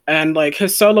stop. And like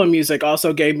his solo music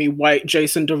also gave me white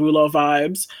Jason Derulo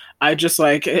vibes. I just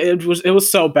like it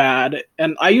was so bad.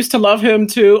 And I used to love him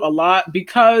too a lot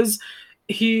because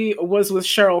he was with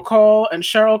Cheryl Cole, and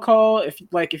Cheryl Cole,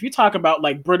 if you talk about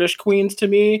like British queens to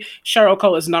me, Cheryl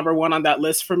Cole is number one on that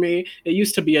list for me. It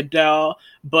used to be Adele,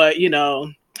 but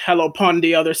hello pon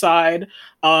the other side.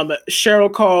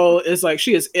 Cheryl Cole is like,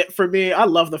 she is it for me. I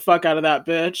love the fuck out of that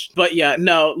bitch. But yeah,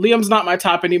 no, Liam's not my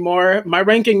top anymore. My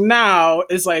ranking now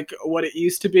is like what it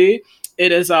used to be.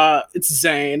 It's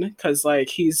Zayn, because like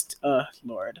he's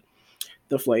Lord,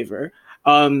 the flavor.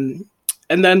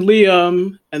 And then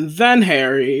Liam, and then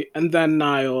Harry, and then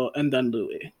Niall, and then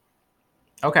Louis.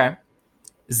 Okay.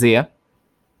 Zia.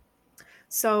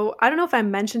 So I don't know if I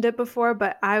mentioned it before,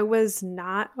 but I was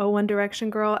not a One Direction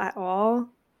girl at all.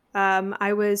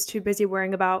 I was too busy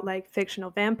worrying about like fictional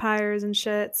vampires and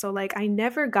shit. So like I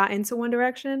never got into One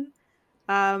Direction.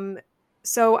 Um,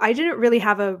 so I didn't really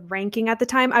have a ranking at the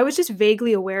time. I was just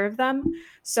vaguely aware of them.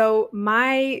 So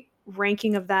my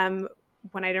ranking of them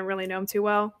when I didn't really know them too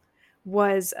well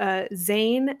was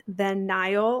Zayn, then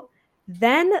Niall,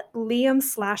 then Liam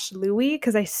slash Louis,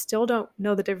 because I still don't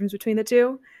know the difference between the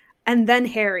two, and then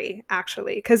Harry,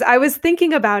 actually, because I was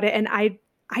thinking about it and I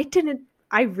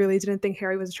really didn't think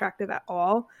Harry was attractive at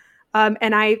all.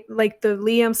 And I like the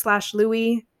Liam slash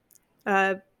Louis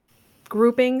uh,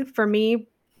 grouping for me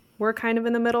were kind of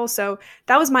in the middle. So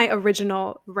that was my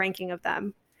original ranking of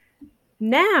them.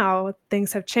 Now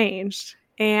things have changed.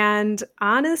 And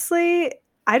honestly,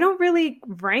 I don't really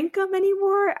rank them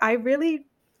anymore.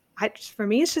 For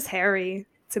me, it's just Harry,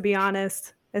 to be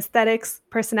honest. Aesthetics,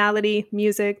 personality,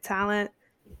 music, talent.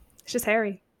 It's just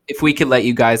Harry. If we could let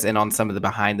you guys in on some of the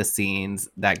behind the scenes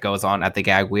that goes on at the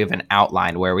gag, we have an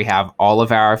outline where we have all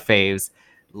of our faves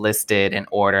listed in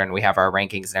order, and we have our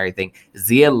rankings and everything.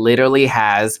 Zia literally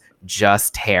has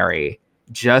just Harry,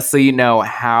 just so you know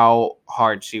how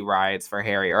hard she rides for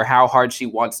Harry, or how hard she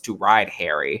wants to ride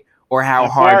Harry, or how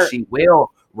hard she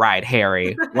will ride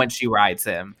Harry when she rides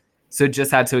him. So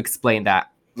just had to explain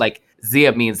that. Like,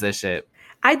 Zia means this shit.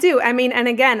 I do. I mean, and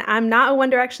again, I'm not a One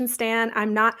Direction stan.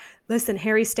 Listen,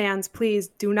 Harry stans, please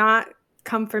do not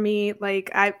come for me. Like,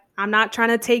 I'm not trying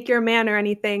to take your man or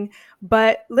anything.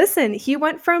 But listen, he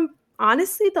went from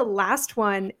honestly the last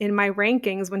one in my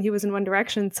rankings when he was in One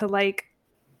Direction to like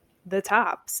the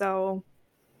top. So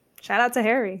shout out to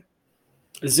Harry.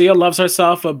 Zia loves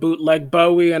herself a bootleg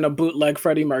Bowie and a bootleg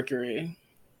Freddie Mercury.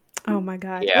 Oh my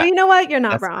God. Yeah. Well, you know what? You're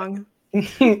not wrong.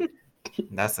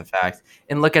 That's a fact.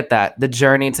 And look at that. The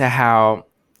journey to how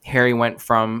Harry went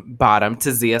from bottom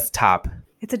to Zia's top.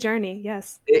 It's a journey,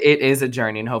 yes. It is a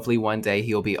journey, and hopefully one day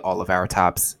he'll be all of our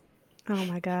tops. Oh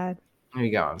my God. There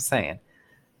you go. I'm saying.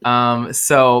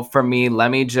 So for me, let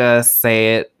me just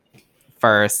say it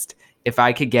first. If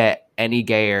I could get any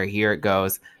gayer, here it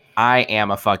goes. I am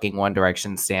a fucking One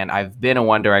Direction stan. I've been a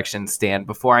One Direction stan.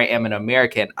 Before I am an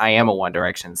American, I am a One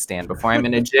Direction stan. Before I'm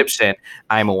an Egyptian,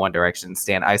 I'm a One Direction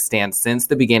stan. I stand since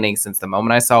the beginning, since the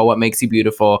moment I saw What Makes You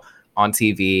Beautiful on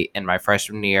TV in my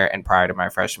freshman year and prior to my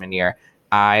freshman year.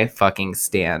 I fucking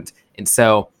stand. And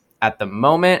so at the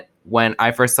moment when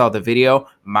I first saw the video,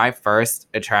 my first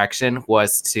attraction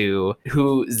was to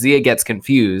who Zia gets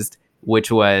confused,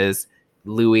 which was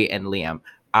Louis and Liam.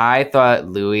 I thought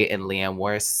Louis and Liam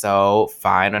were so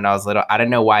fine when I was little. I don't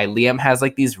know why. Liam has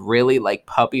like these really like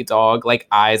puppy dog like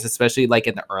eyes, especially like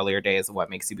in the earlier days of What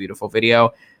Makes You Beautiful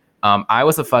video. I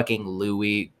was a fucking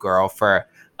Louis girl for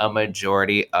a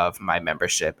majority of my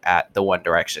membership at the One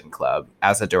Direction Club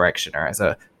as a Directioner, as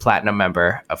a platinum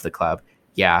member of the club.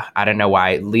 Yeah, I don't know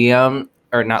why. Louis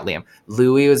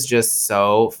was just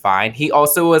so fine. He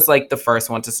also was like the first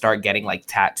one to start getting like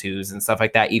tattoos and stuff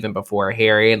like that, even before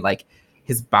Harry, and like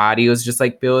his body was just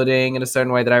like building in a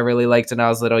certain way that I really liked when I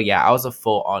was little. Yeah, I was a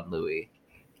full on Louis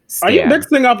stan. Are you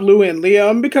mixing up Louis and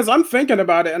Liam? Because I'm thinking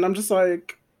about it and I'm just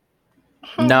like,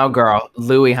 huh. No, girl,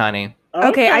 Louis, honey.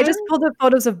 Okay, I just pulled up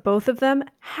photos of both of them.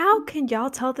 How can y'all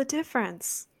tell the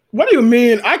difference? What do you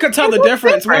mean? I could tell the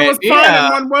difference. One was fine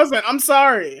and one wasn't. I'm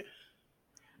sorry.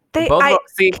 I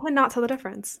cannot tell the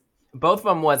difference. Both of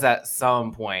them was at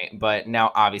some point, but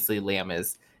now obviously Liam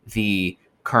is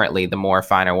currently the more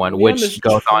finer one, Liam which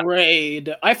goes on.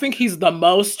 I think he's the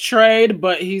most trade,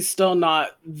 but he's still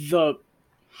not the.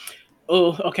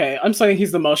 Oh, okay. I'm saying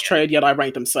he's the most trade, yet I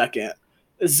ranked him second.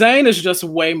 Zayn is just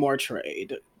way more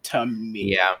trade to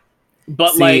me. Yeah.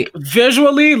 But like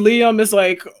visually, Liam is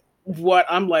like what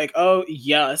I'm like, oh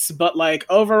yes. But like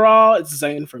overall, it's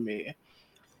Zayn for me.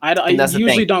 I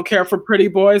usually don't care for pretty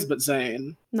boys, but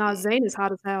Zayn. Nah, Zayn is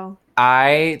hot as hell.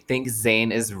 I think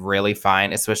Zayn is really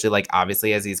fine, especially like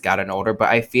obviously as he's gotten older, but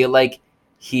I feel like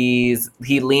he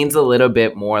leans a little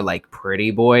bit more like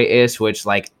pretty boy-ish, which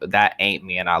like that ain't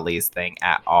me and Ali's thing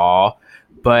at all.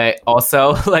 But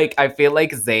also like I feel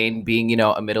like Zayn being, you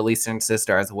know, a Middle Eastern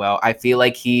sister as well, I feel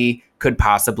like he could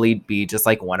possibly be just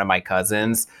like one of my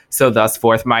cousins. So thus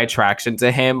forth my attraction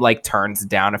to him like turns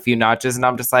down a few notches and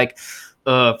I'm just like,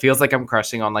 feels like I'm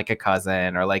crushing on like a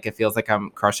cousin, or like it feels like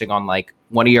I'm crushing on like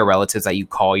one of your relatives that you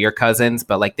call your cousins,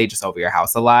 but like they just over your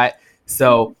house a lot.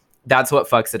 So that's what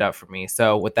fucks it up for me.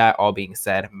 So with that all being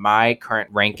said, my current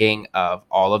ranking of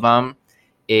all of them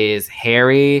is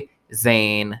Harry,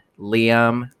 Zayn,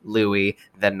 Liam, Louis,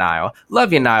 then Niall.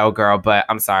 Love you, Niall, girl, but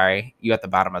I'm sorry, you at the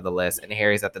bottom of the list and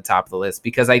Harry's at the top of the list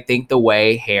because I think the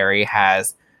way Harry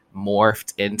has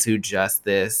morphed into just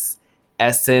this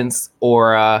essence,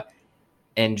 aura,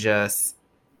 and just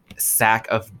sack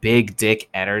of big dick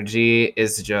energy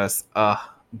is just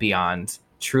beyond,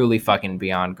 truly fucking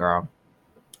beyond, girl.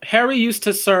 Harry used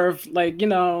to serve like, you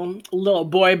know, little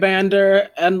boy bander,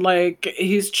 and like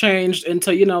he's changed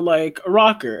into, you know, like a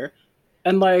rocker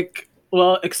and like,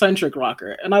 well, eccentric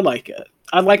rocker, and I like it.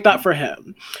 I like that for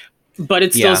him, but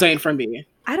it's still Zayn for me.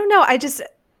 I don't know.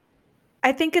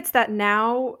 I think it's that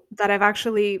now that I've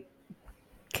actually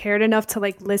cared enough to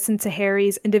like listen to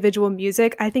Harry's individual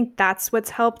music, I think that's what's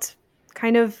helped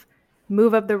kind of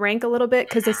move up the rank a little bit,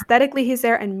 because aesthetically he's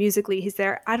there and musically he's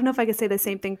there. I don't know if I could say the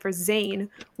same thing for Zayn,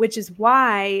 which is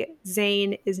why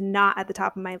Zayn is not at the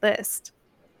top of my list.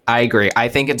 I agree. I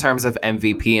think in terms of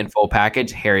MVP and full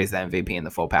package, Harry's the MVP in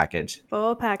the full package.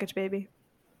 Full package, baby.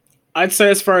 I'd say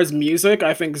as far as music,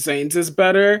 I think Zayn's is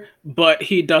better, but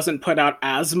he doesn't put out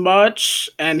as much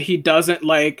and he doesn't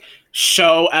like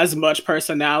show as much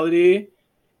personality.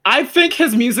 I think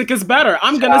his music is better.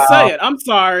 I'm going to say it. I'm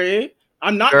sorry.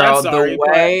 I'm not that sorry,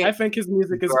 but I think his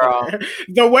music is better.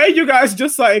 The way you guys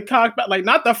just like talk about, like,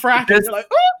 not the fracking, you're like,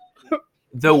 ooh!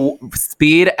 The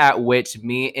speed at which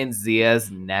me and Zia's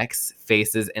necks,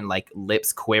 faces, and like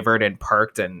lips quivered and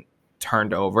perked and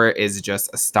turned over is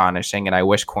just astonishing. And I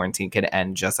wish quarantine could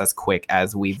end just as quick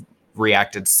as we've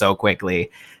reacted so quickly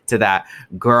to that.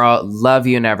 Girl, love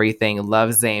you and everything. Love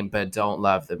Zayn, but don't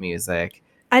love the music.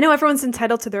 I know everyone's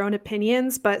entitled to their own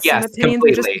opinions, but some opinions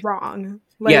are just wrong.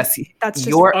 Like, yes, that's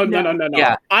just no.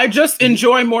 Yeah. I just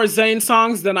enjoy more Zayn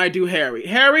songs than I do Harry.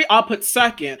 Harry, I'll put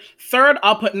second. Third,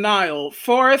 I'll put Niall.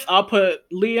 Fourth, I'll put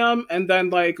Liam, and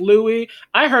then like Louis.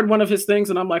 I heard one of his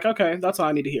things, and I'm like, okay, that's all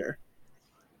I need to hear.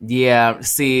 Yeah,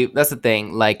 see, that's the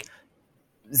thing. Like,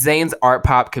 Zayn's art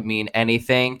pop could mean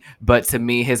anything, but to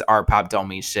me, his art pop don't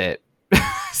mean shit.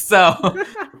 So,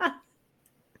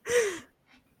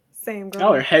 same girl.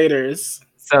 Y'all are haters.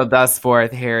 So thus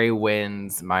forth, Harry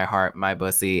wins my heart, my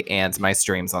pussy, and my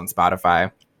streams on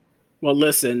Spotify. Well,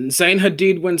 listen, Zayn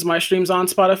Hadid wins my streams on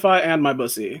Spotify and my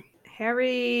pussy.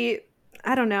 Harry,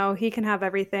 I don't know. He can have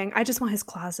everything. I just want his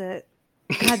closet.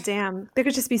 God damn. There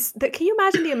could just be... Can you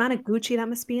imagine the amount of Gucci that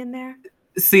must be in there?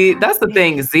 See, that's the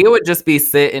thing. Zia would just be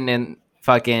sitting in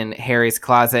fucking Harry's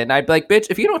closet, and I'd be like, bitch,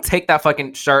 if you don't take that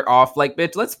fucking shirt off, like,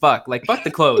 bitch, let's fuck. Like, fuck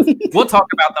the clothes. We'll talk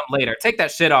about them later. Take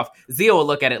that shit off. Zia will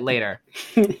look at it later.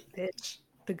 Bitch.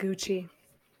 The Gucci.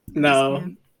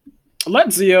 No.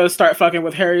 Let Zia start fucking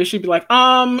with Harry. She'd be like,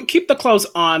 keep the clothes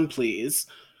on, please.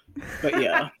 But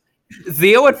yeah.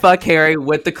 Zia would fuck Harry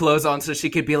with the clothes on so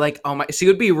she could be like, oh my, she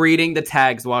would be reading the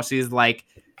tags while she's like,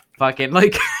 fucking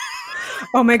like.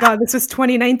 Oh my God, this was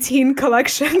 2019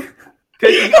 collection.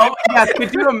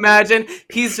 Could you imagine?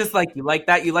 He's just like, you like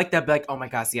that? You like that? Be like, oh my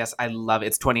gosh, yes, I love it.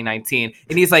 It's 2019.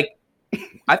 And he's like,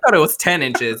 I thought it was 10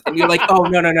 inches. And you're like, oh,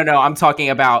 no. I'm talking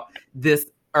about this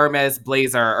Hermes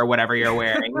blazer or whatever you're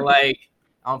wearing. Like,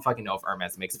 I don't fucking know if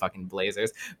Hermes makes fucking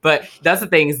blazers. But that's the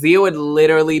thing. Zia would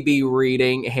literally be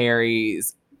reading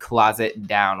Harry's closet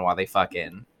down while they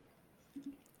fucking.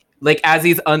 Like, as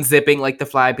he's unzipping, like, the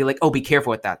fly, I'd be like, oh, be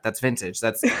careful with that. That's vintage.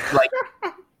 That's, like...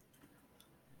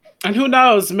 And who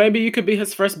knows? Maybe you could be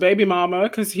his first baby mama,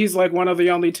 because he's, like, one of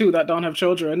the only two that don't have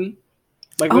children.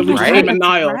 Like, literally just him and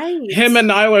Niall. Right. Him and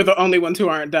Niall are the only ones who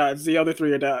aren't dads. The other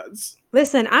three are dads.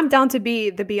 Listen, I'm down to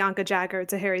be the Bianca Jagger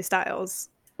to Harry Styles.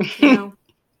 You know?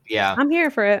 Yeah. I'm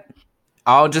here for it.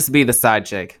 I'll just be the side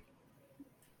chick.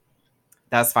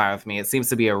 That's fine with me. It seems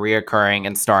to be a reoccurring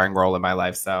and starring role in my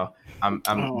life, so I'm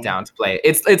down to play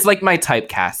it. It's like my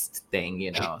typecast thing,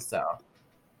 you know, so...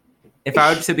 If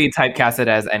I were to be typecasted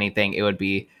as anything, it would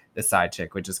be the side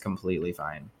chick, which is completely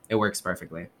fine. It works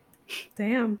perfectly.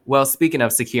 Damn. Well, speaking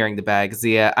of securing the bag,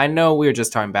 Zia, I know we were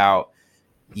just talking about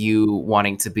you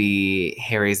wanting to be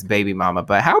Harry's baby mama,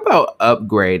 but how about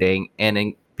upgrading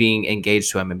and being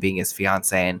engaged to him and being his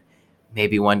fiance and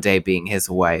maybe one day being his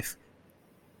wife?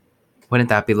 Wouldn't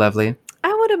that be lovely?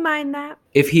 I wouldn't mind that.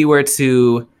 If he were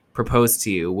to propose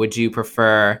to you, would you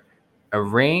prefer a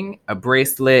ring, a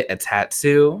bracelet, a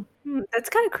tattoo? That's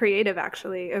kind of creative,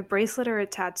 actually. A bracelet or a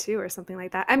tattoo or something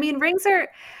like that. I mean, rings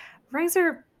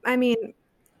are, I mean,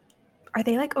 are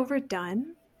they like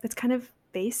overdone? It's kind of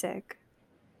basic.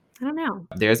 I don't know.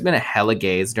 There's been a hella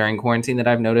gays during quarantine that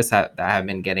I've noticed that have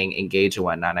been getting engaged and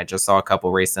whatnot. And I just saw a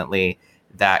couple recently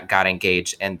that got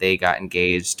engaged, and they got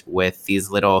engaged with these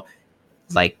little,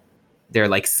 like, they're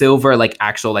like silver, like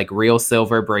actual, like real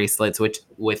silver bracelets, which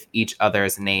with each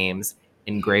other's names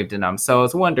engraved in them. So I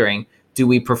was wondering, do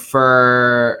we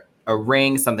prefer a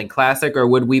ring, something classic, or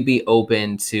would we be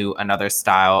open to another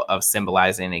style of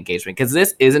symbolizing an engagement? Because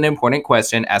this is an important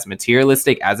question, as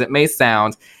materialistic as it may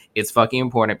sound. It's fucking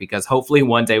important because hopefully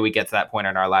one day we get to that point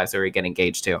in our lives where we get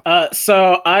engaged too.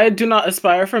 So I do not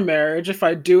aspire for marriage. If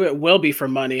I do, it will be for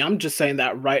money. I'm just saying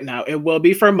that right now. It will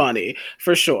be for money,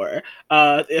 for sure.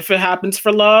 If it happens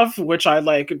for love, which I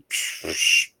like,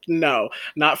 no,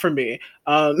 not for me.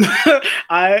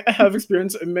 I have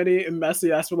experienced many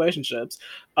messy ass relationships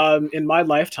in my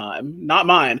lifetime, not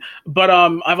mine, but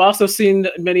I've also seen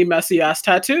many messy ass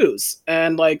tattoos,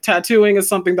 and like tattooing is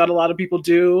something that a lot of people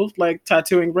do, like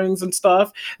tattooing rings and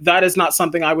stuff. That is not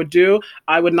something I would do.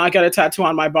 I would not get a tattoo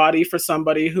on my body for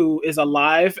somebody who is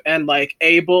alive and like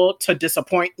able to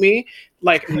disappoint me.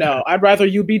 Like, no, I'd rather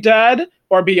you be dead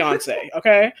or Beyonce.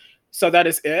 Okay, so that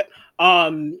is it.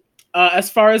 As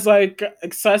far as like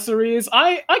accessories,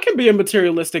 I can be a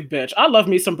materialistic bitch. I love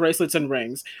me some bracelets and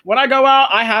rings. When I go out,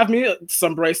 I have me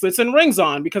some bracelets and rings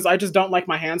on because I just don't like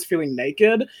my hands feeling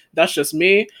naked. That's just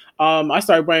me. I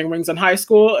started wearing rings in high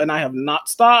school and I have not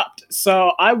stopped.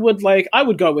 So I would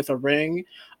go with a ring.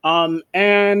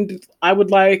 And I would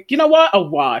like, you know what? A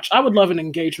watch. I would love an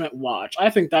engagement watch. I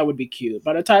think that would be cute.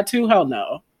 But a tattoo, hell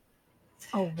no.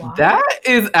 Oh, wow.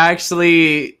 That's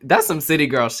some city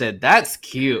girl shit. That's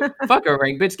cute. Fuck a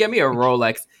ring, bitch. Get me a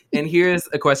Rolex. And here's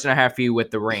a question I have for you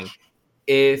with the ring.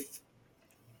 If,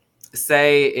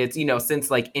 say it's, you know,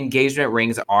 since like engagement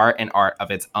rings are an art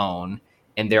of its own,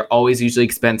 and they're always usually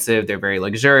expensive, they're very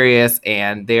luxurious,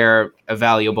 and they're a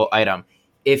valuable item.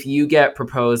 If you get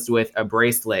proposed with a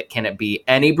bracelet, can it be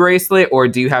any bracelet, or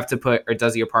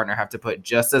does your partner have to put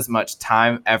just as much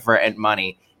time, effort, and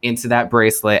money into that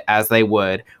bracelet as they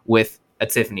would with a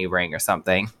Tiffany ring or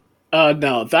something?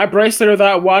 No, that bracelet or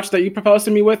that watch that you proposed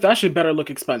to me with, that should better look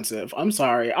expensive. I'm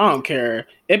sorry. I don't care.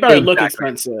 It better look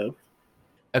expensive.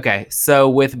 Okay, so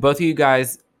with both of you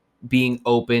guys being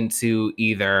open to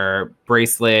either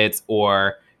bracelets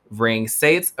or rings,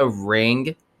 say it's a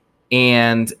ring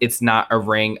and it's not a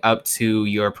ring up to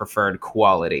your preferred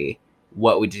quality,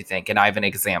 what would you think? And I have an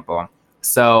example.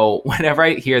 So whenever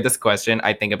I hear this question,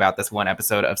 I think about this one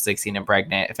episode of 16 and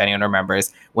Pregnant, if anyone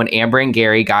remembers, when Amber and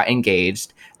Gary got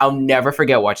engaged. I'll never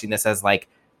forget watching this as like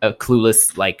a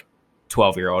clueless like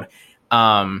 12-year-old.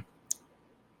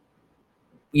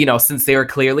 You know, since they were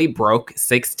clearly broke,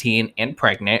 16 and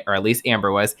pregnant, or at least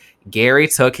Amber was, Gary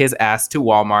took his ass to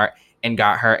Walmart and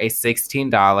got her a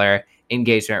 $16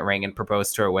 engagement ring and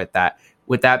proposed to her with that.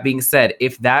 With that being said,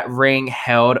 if that ring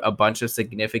held a bunch of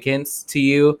significance to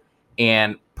you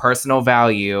and personal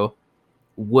value,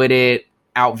 would it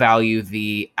outvalue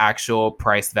the actual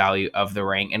price value of the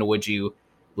ring? And would you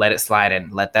let it slide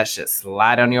and let that shit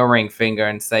slide on your ring finger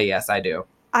and say, yes, I do?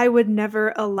 I would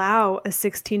never allow a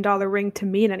 $16 ring to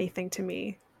mean anything to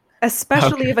me,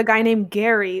 especially if a guy named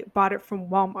Gary bought it from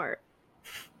Walmart.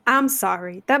 I'm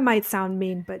sorry. That might sound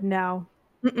mean, but no.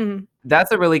 Mm-mm.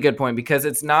 That's a really good point, because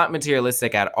it's not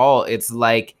materialistic at all. It's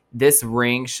like this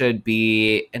ring should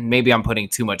be, and maybe I'm putting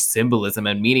too much symbolism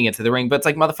and meaning into the ring, but it's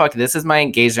like, motherfucker, this is my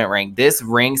engagement ring. This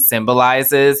ring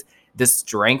symbolizes the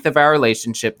strength of our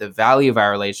relationship, the value of our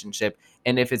relationship,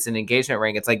 And if it's an engagement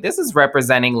ring, it's like, this is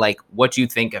representing like what you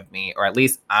think of me, or at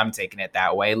least I'm taking it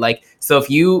that way. Like, so if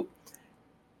you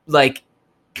like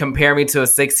compare me to a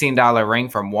 $16 ring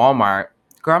from Walmart,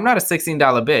 girl, I'm not a $16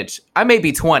 bitch. I may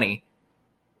be 20,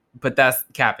 but that's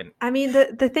capping. I mean,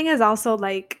 the thing is also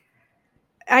like,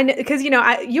 I know, because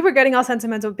you were getting all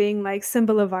sentimental, being like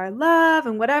symbol of our love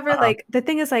and whatever. Like the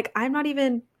thing is, like, I'm not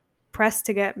even pressed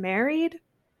to get married.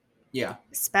 Yeah.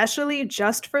 Especially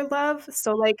just for love.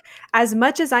 So like, as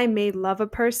much as I may love a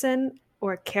person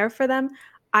or care for them,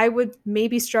 I would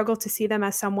maybe struggle to see them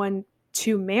as someone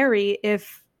to marry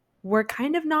if we're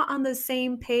kind of not on the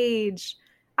same page.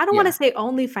 I don't want to say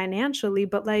only financially,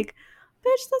 but like,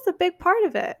 bitch, that's a big part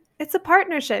of it. It's a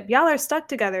partnership. Y'all are stuck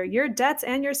together, your debts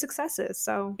and your successes.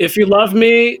 So if you love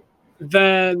me,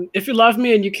 then if you love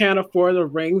me and you can't afford a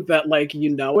ring that like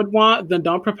would want, then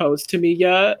don't propose to me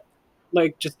yet.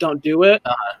 Like, just don't do it.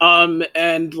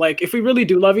 And like, if we really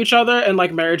do love each other and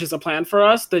like marriage is a plan for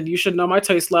us, then you should know my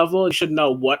taste level. You should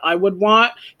know what I would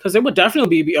want, because it would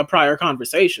definitely be a prior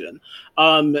conversation.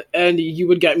 And you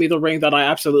would get me the ring that I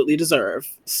absolutely deserve.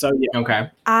 So yeah. Okay.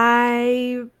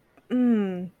 I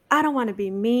don't want to be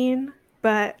mean,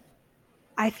 but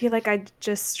I feel like I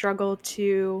just struggle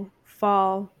to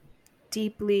fall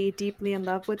deeply, deeply in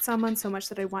love with someone so much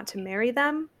that I want to marry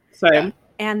them. Same.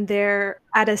 And they're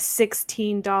at a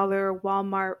 $16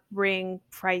 Walmart ring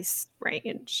price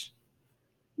range.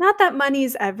 Not that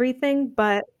money's everything,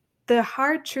 but the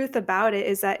hard truth about it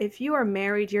is that if you are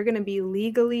married, you're going to be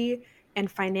legally and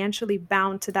financially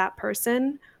bound to that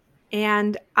person.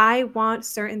 And I want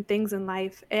certain things in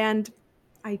life. And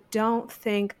I don't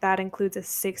think that includes a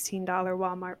 $16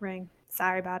 Walmart ring.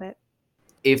 Sorry about it.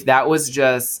 If that was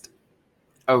just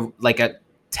a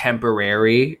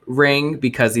temporary ring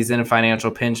because he's in a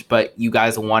financial pinch, but you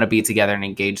guys want to be together and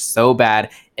engaged so bad,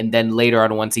 and then later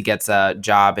on, once he gets a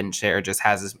job and shit, or just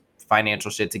has his financial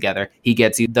shit together, he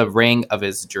gets you the ring of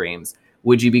his dreams,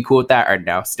 would you be cool with that, or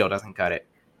no, still doesn't cut it?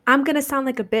 I'm going to sound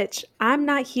like a bitch. I'm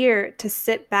not here to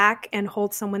sit back and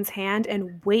hold someone's hand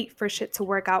and wait for shit to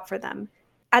work out for them.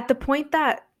 At the point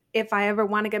that if I ever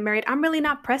want to get married, I'm really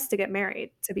not pressed to get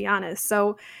married, to be honest.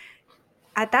 So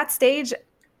at that stage,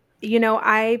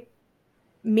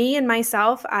 me and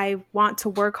myself, I want to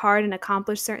work hard and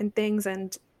accomplish certain things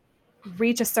and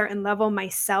reach a certain level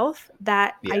myself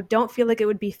that I don't feel like it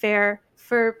would be fair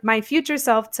for my future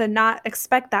self to not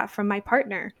expect that from my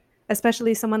partner,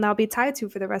 especially someone that I'll be tied to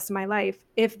for the rest of my life.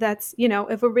 If that's,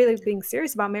 if we're really being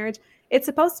serious about marriage, it's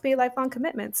supposed to be a lifelong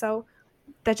commitment. So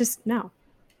that just, no.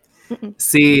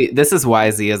 See, this is why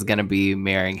Zia is going to be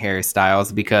marrying Harry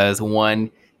Styles, because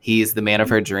one, he's the man of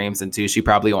her dreams, and two, she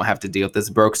probably won't have to deal with this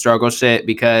broke struggle shit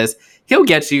because he'll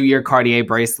get you your Cartier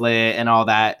bracelet and all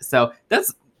that. So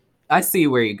I see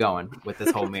where you're going with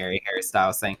this whole marry Harry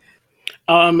Styles thing.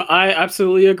 I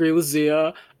absolutely agree with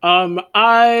Zia.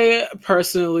 I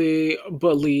personally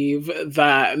believe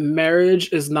that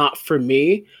marriage is not for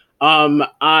me.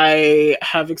 I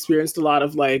have experienced a lot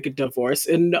of like divorce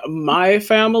in my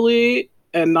family,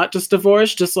 and not just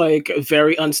divorce, just like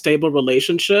very unstable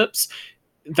relationships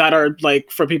that are like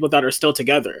for people that are still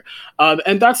together.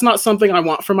 And that's not something I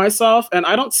want for myself. And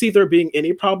I don't see there being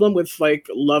any problem with like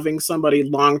loving somebody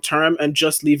long term and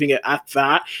just leaving it at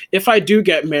that. If I do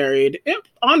get married,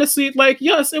 honestly, like,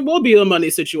 yes, it will be a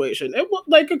money situation.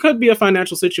 It could be a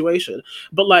financial situation.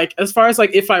 But like, as far as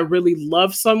like, if I really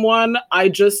love someone,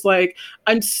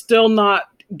 I'm still not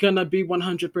gonna be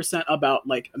 100% about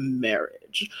like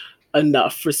marriage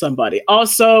enough for somebody.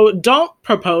 Also, don't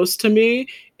propose to me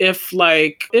if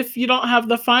you don't have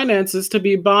the finances to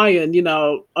be buying,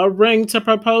 a ring to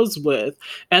propose with,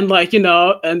 and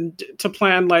and to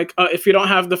plan if you don't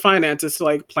have the finances to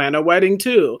like plan a wedding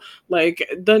too,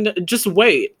 then just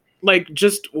wait.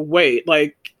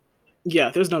 Yeah,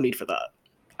 there's no need for that.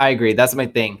 I agree. That's my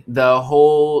thing. The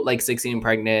whole 16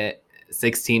 pregnant,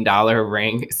 $16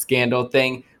 ring scandal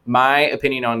thing. My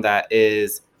opinion on that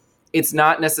is it's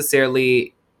not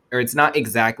necessarily, or it's not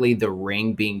exactly the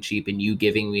ring being cheap and you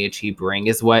giving me a cheap ring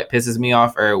is what pisses me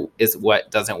off, or is what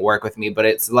doesn't work with me. But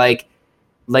it's like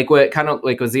what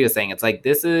Zia was saying. It's like,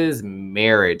 this is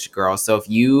marriage, girl. So if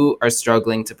you are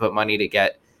struggling to put money to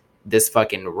get this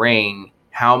fucking ring,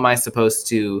 how am I supposed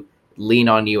to lean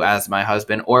on you as my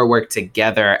husband or work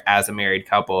together as a married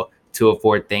couple to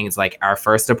afford things like our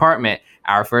first apartment,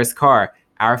 our first car,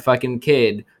 our fucking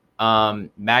kid,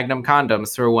 Magnum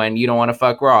condoms for when you don't want to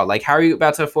fuck raw? Like, how are you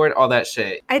about to afford all that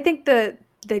shit? I think the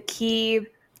key,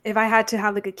 if I had to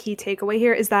have like a key takeaway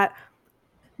here, is that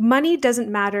money doesn't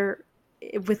matter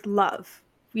with love.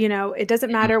 It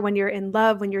doesn't matter when you're in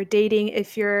love, when you're dating,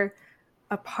 if you're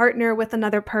a partner with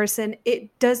another person,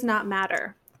 it does not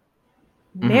matter.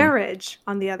 Mhm. Marriage,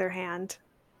 on the other hand,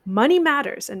 money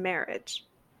matters in marriage.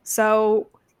 So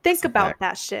think about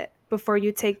that shit before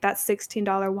you take that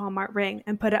 $16 Walmart ring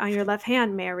and put it on your left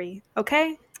hand, Mary.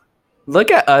 Okay?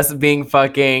 Look at us being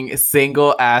fucking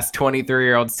single ass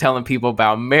 23-year-olds telling people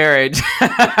about marriage.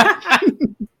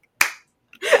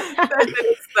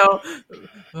 So,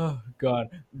 oh god.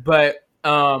 But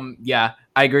yeah,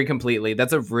 I agree completely.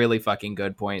 That's a really fucking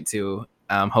good point too.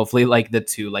 Hopefully like the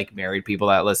two like married people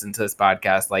that listen to this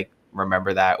podcast like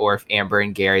remember that, or if Amber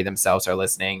and Gary themselves are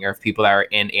listening, or if people that are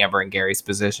in Amber and Gary's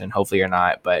position, hopefully you're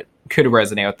not, but could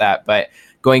resonate with that. But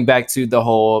going back to the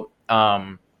whole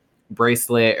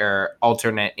bracelet or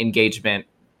alternate engagement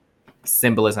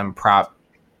symbolism prop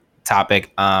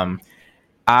topic, I'm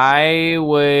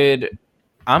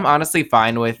honestly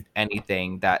fine with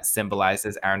anything that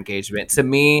symbolizes our engagement. To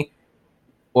me,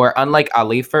 or unlike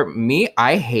Ali, for me,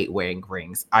 I hate wearing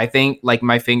rings. I think like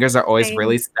my fingers are always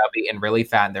really stubby and really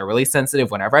fat, and they're really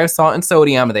sensitive whenever I have salt and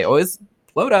sodium, and they always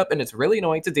float up, and it's really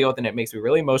annoying to deal with, and it makes me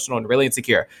really emotional and really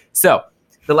insecure. So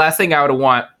the last thing I would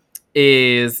want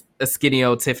is a skinny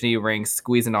old Tiffany ring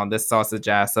squeezing on this sausage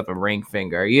ass of a ring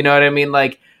finger. You know what I mean?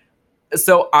 Like,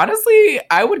 so honestly,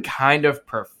 I would kind of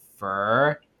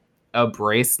prefer a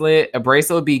bracelet. A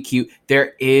bracelet would be cute.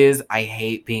 I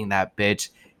hate being that bitch.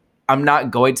 I'm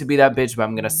not going to be that bitch, but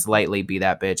I'm going to slightly be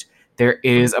that bitch. There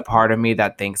is a part of me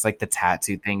that thinks like the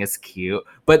tattoo thing is cute,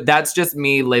 but that's just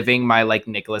me living my like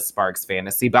Nicholas Sparks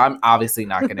fantasy. But I'm obviously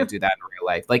not going to do that in real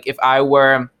life. Like if I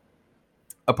were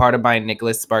a part of my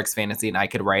Nicholas Sparks fantasy and I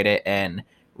could write it and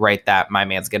write that my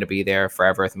man's going to be there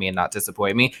forever with me and not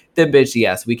disappoint me, then bitch,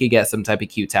 yes, we could get some type of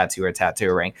cute tattoo or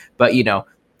tattoo ring. But you know,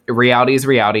 reality is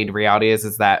reality. And reality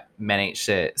is that men ain't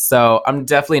shit. So I'm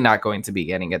definitely not going to be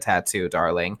getting a tattoo,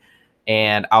 darling.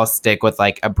 And I'll stick with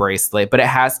like a bracelet, but it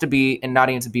has to be, and not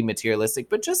even to be materialistic,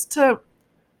 but just to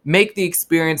make the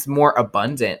experience more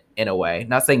abundant in a way.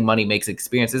 Not saying money makes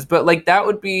experiences, but like that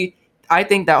would be, I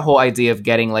think that whole idea of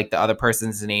getting like the other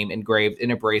person's name engraved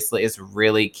in a bracelet is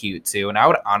really cute too. And I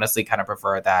would honestly kind of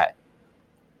prefer that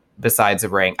besides a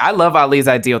ring. I love Ali's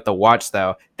idea with the watch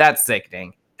though. That's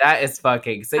sickening. That is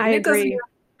fucking sick. I It doesn't agree.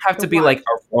 have to be like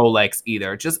a Rolex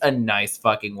either. Just a nice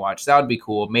fucking watch. That would be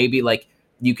cool. Maybe like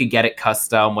you could get it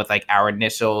custom with like our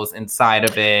initials inside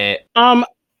of it.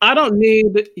 I don't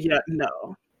need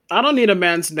no. I don't need a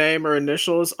man's name or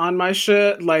initials on my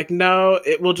shit. Like, no,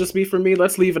 it will just be for me.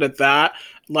 Let's leave it at that.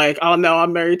 Like, I'll know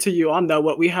I'm married to you. I'll know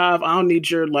what we have. I don't need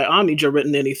your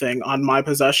written anything on my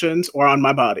possessions or on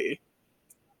my body.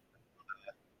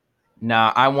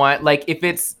 Nah, I want like if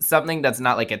it's something that's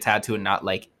not like a tattoo and not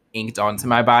like inked onto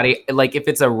my body, like if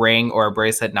it's a ring or a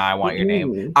bracelet, nah, I want your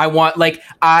name. I want like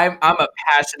I'm a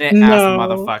passionate ass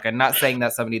motherfucker. I'm not saying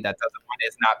that somebody that doesn't want it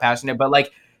is not passionate, but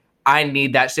like I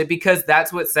need that shit because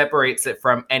that's what separates it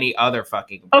from any other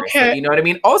fucking bracelet. Okay. You know what I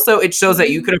mean? Also, it shows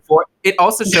that you could afford. It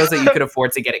also shows that you could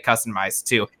afford to get it customized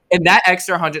too, and that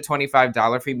extra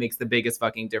 $125 fee makes the biggest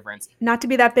fucking difference. Not to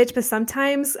be that bitch, but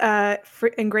sometimes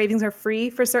engravings are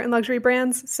free for certain luxury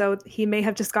brands, so he may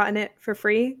have just gotten it for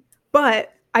free.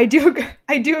 But I do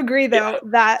agree though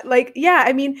that like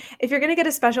I mean, if you're gonna get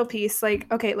a special piece,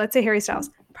 like okay, let's say Harry Styles,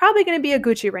 probably gonna be a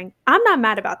Gucci ring. I'm not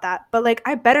mad about that, but like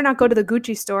I better not go to the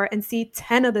Gucci store and see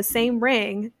 10 of the same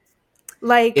ring.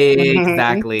 Like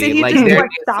exactly. Did he like just like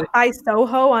stop by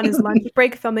Soho on his lunch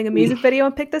break filming a music video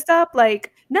and pick this up?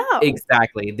 Like no.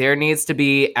 Exactly. There needs to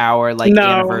be our like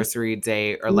anniversary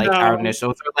date or like our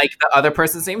initials or like the other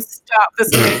person's name. Stop. This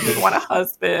makes me want a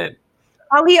husband.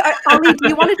 Ali, do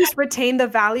you want to just retain the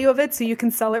value of it so you can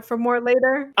sell it for more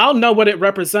later? I'll know what it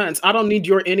represents. I don't need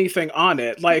your anything on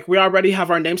it. Like, we already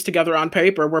have our names together on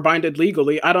paper. We're binded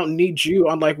legally. I don't need you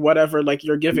on, like, whatever, like,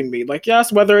 you're giving me. Like,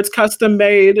 yes, whether it's custom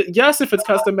made. Yes, if it's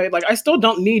custom made. Like, I still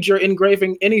don't need your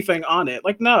engraving anything on it.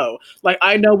 Like, no. Like,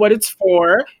 I know what it's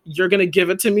for. You're going to give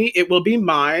it to me. It will be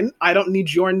mine. I don't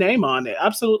need your name on it.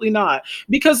 Absolutely not.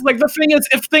 Because, like, the thing is,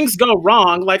 if things go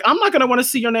wrong, like, I'm not going to want to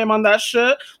see your name on that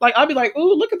shit. Like, I'll be like,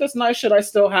 ooh, look at this nice shit I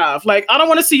still have. Like, I don't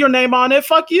want to see your name on it.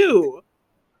 Fuck you.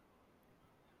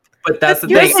 But that's the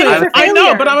thing. I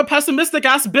know, but I'm a pessimistic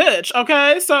ass bitch,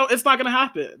 okay? So it's not going to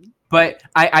happen. But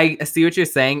I see what you're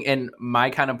saying, and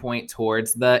my kind of point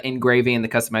towards the engraving and the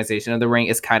customization of the ring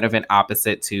is kind of an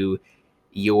opposite to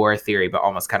your theory, but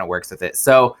almost kind of works with it.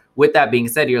 So with that being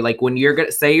said, you're like, when you're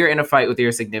gonna say you're in a fight with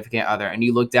your significant other and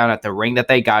you look down at the ring that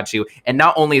they got you, and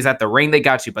not only is that the ring they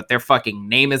got you, but their fucking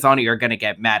name is on it, you're gonna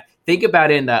get mad. Think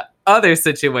about it in the other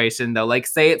situation though, like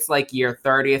say it's like your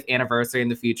 30th anniversary in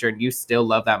the future and you still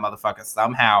love that motherfucker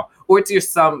somehow, or it's your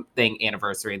something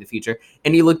anniversary in the future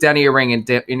and you look down at your ring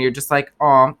and you're just like,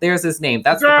 oh, there's his name,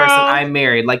 that's the person I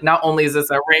married. Like not only is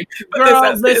this a ring, but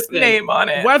this has his name on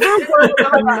it. Whether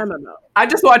no. I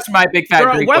just watched My Big Fat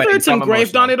Greek whether Wedding, it's so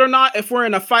engraved on it or not, if we're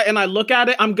in a fight and I look at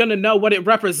it, I'm gonna know what it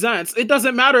represents. It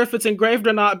doesn't matter if it's engraved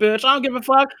or not, bitch. I don't give a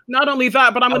fuck. Not only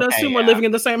that, but I'm gonna assume we're living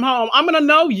in the same home. I'm gonna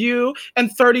know you, and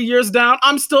 30 years down,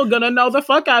 I'm still gonna know the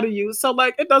fuck out of you. So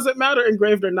like, it doesn't matter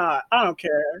engraved or not. I don't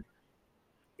care.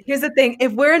 Here's the thing: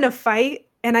 if we're in a fight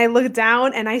and I look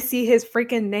down and I see his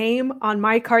freaking name on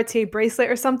my Cartier bracelet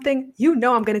or something, you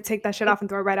know I'm gonna take that shit off and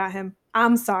throw it right at him.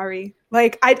 I'm sorry.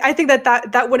 Like, I think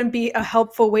that wouldn't be a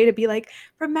helpful way to be like,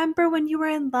 remember when you were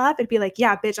in love? It'd be like,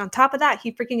 yeah, bitch, on top of that,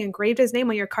 he freaking engraved his name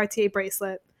on your Cartier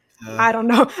bracelet. I don't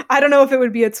know. I don't know if it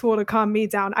would be a tool to calm me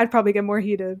down. I'd probably get more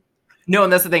heated. No,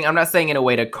 and that's the thing. I'm not saying in a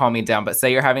way to calm me down, but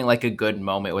say you're having like a good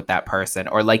moment with that person,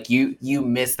 or like you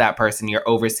miss that person, you're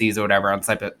overseas or whatever on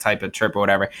type of trip or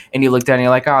whatever, and you look down and you're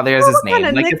like, oh, there's his name.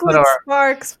 Like Nicholas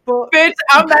Sparks, bitch,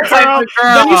 I'm that type of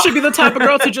girl. Then you should be the type of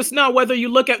girl to just know whether you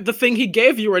look at the thing he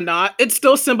gave you or not, it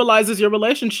still symbolizes your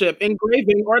relationship,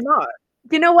 engraving or not.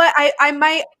 You know what?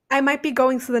 I might be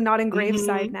going to the not engraved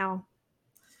side now.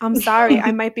 I'm sorry.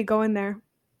 I might be going there.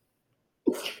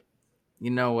 You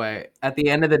know what? At the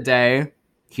end of the day,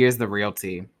 here's the real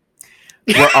tea.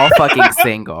 We're all fucking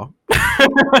single.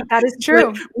 That is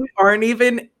true. Like, we aren't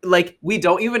even like, we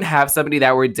don't even have somebody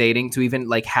that we're dating to even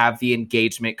like have the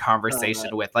engagement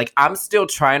conversation with. Like, I'm still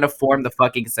trying to form the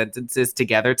fucking sentences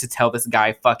together to tell this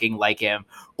guy fucking like him,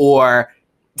 or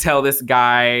tell this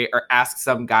guy or ask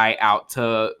some guy out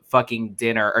to fucking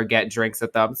dinner or get drinks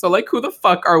with them. So like, who the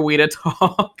fuck are we to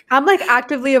talk? I'm like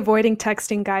actively avoiding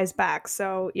texting guys back.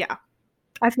 So yeah.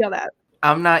 I feel that.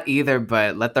 I'm not either,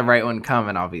 but let the right one come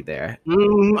and I'll be there.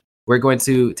 We're going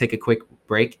to take a quick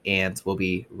break and we'll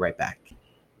be right back.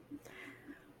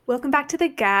 Welcome back to the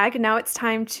G.A.G. Now it's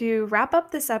time to wrap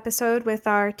up this episode with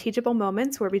our teachable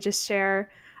moments, where we just share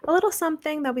a little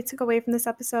something that we took away from this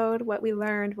episode, what we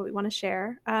learned, what we want to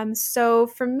share. So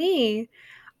for me,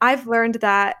 I've learned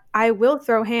that I will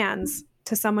throw hands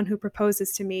to someone who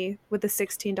proposes to me with a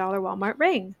 $16 Walmart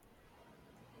ring.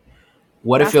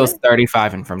 What if it was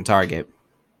 35 and from Target?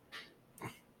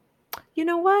 You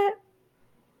know what?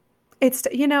 It's,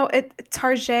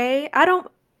 Target. I don't,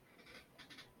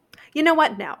 you know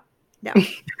what? No. No.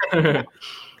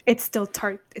 It's still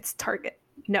it's Target.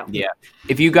 No. Yeah.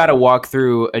 If you got to walk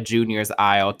through a junior's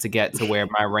aisle to get to where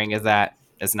my ring is at,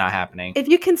 it's not happening. If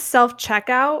you can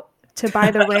self-checkout to buy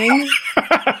the ring,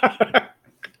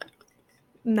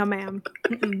 no, ma'am.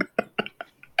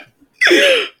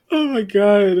 Oh, my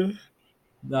God.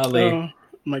 Dolly. Oh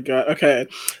my God. Okay.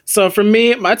 So for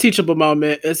me, my teachable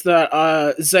moment is that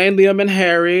Zayn, Liam, and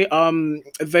Harry,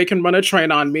 they can run a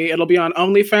train on me. It'll be on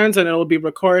OnlyFans and it'll be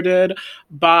recorded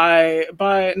by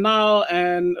Niall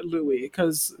and Louis,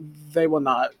 because they will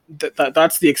not.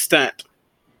 That's the extent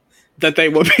that they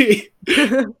will be.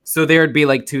 So there would be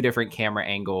like two different camera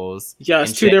angles.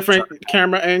 Yes, two different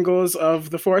camera angles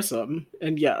of the foursome.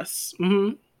 And yes.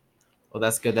 Mm-hmm. Well,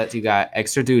 that's good that you got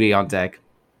extra duty on deck.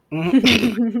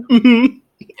 Mm-hmm.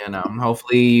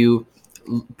 Hopefully you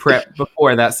prep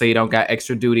before that so you don't got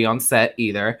extra duty on set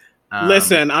either.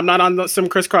 Listen, I'm not on some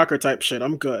Chris Crocker type shit.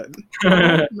 I'm good.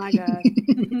 Oh my God.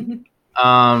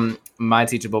 My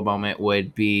teachable moment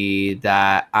would be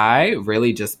that I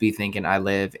really just be thinking I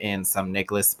live in some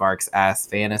Nicholas Sparks ass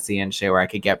fantasy and shit where I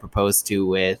could get proposed to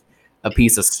with a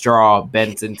piece of straw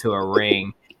bent into a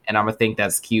ring, and I'm gonna think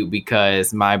that's cute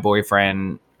because my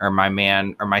boyfriend or my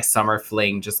man or my summer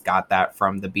fling just got that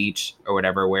from the beach or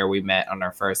whatever where we met on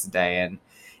our first day. And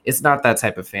it's not that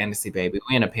type of fantasy, baby.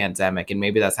 We're in a pandemic, and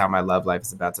maybe that's how my love life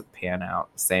is about to pan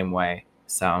out the same way.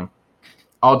 So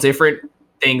all different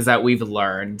things that we've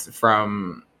learned,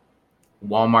 from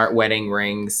Walmart wedding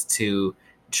rings to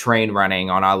train running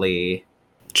on Ali.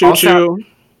 Choo-choo.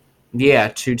 Yeah,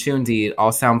 choo-choo indeed.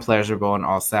 All sound pleasurable and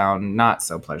all sound not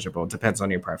so pleasurable. Depends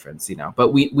on your preference, But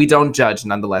we don't judge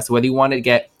nonetheless. Whether you want to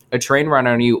get a train run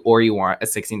on you or you want a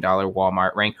 $16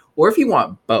 Walmart ring, or if you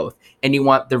want both and you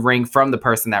want the ring from the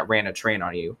person that ran a train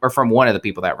on you or from one of the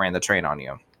people that ran the train on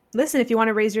you. Listen, if you want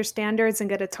to raise your standards and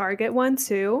get a Target one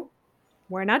too,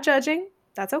 we're not judging.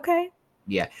 That's okay.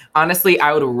 Yeah. Honestly,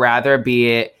 I would rather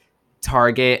be at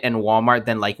Target and Walmart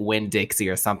than like Winn-Dixie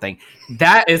or something.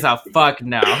 That is a fuck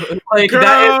no. Like, girl,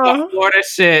 that is the Florida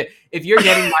shit. If you're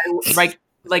getting my, like,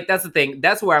 like, that's the thing.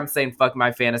 That's where I'm saying fuck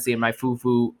my fantasy and my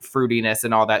foo-foo fruitiness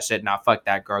and all that shit. Nah, fuck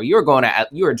that, girl.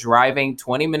 You're driving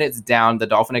 20 minutes down the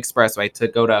Dolphin Expressway to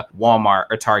go to Walmart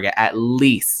or Target at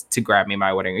least to grab me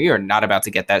my wedding ring. You're not about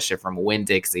to get that shit from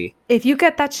Winn-Dixie. If you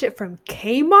get that shit from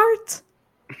Kmart,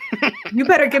 you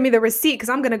better give me the receipt because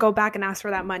I'm going to go back and ask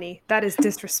for that money. That is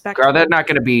disrespectful. Girl, there's not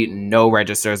going to be no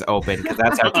registers open because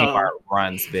that's how Kmart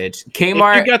runs, bitch.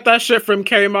 Kmart. If you get that shit from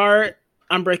Kmart,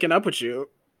 I'm breaking up with you.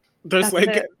 There's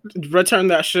return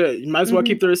that shit. You might as well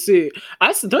keep the receipt.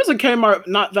 There's a Kmart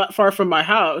not that far from my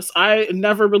house. I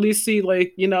never really see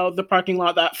the parking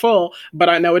lot that full, but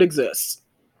I know it exists.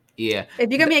 Yeah.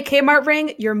 If you give me a Kmart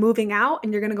ring, you're moving out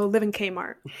and you're gonna go live in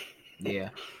Kmart. Yeah.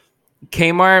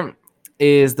 Kmart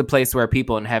is the place where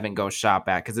people in heaven go shop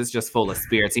at because it's just full of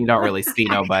spirits. And you don't really see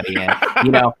nobody in.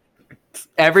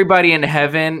 Everybody in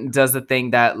heaven does the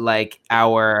thing that like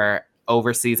our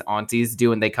overseas aunties do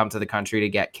when they come to the country to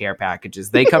get care packages.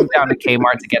 They come down to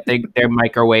Kmart to get their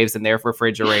microwaves and their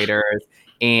refrigerators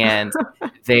and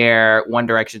their One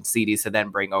Direction CDs to then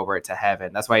bring over it to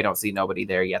heaven. That's why you don't see nobody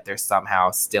there yet. They're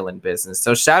somehow still in business.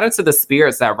 So shout out to the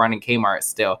spirits that run in Kmart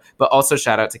still, but also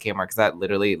shout out to Kmart because that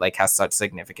literally like has such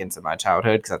significance in my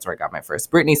childhood because that's where I got my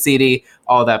first Britney CD,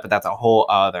 all that, but that's a whole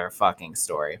other fucking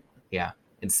story. Yeah.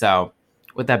 And so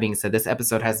with that being said, this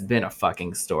episode has been a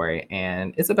fucking story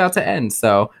and it's about to end.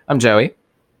 So I'm Joey.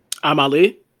 I'm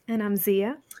Ali. And I'm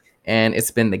Zia. And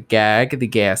it's been the GAG, the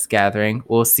Gas Gathering.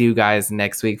 We'll see you guys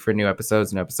next week for new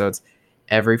episodes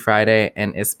every Friday.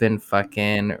 And it's been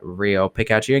fucking real.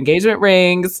 Pick out your engagement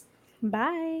rings.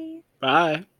 Bye. Bye.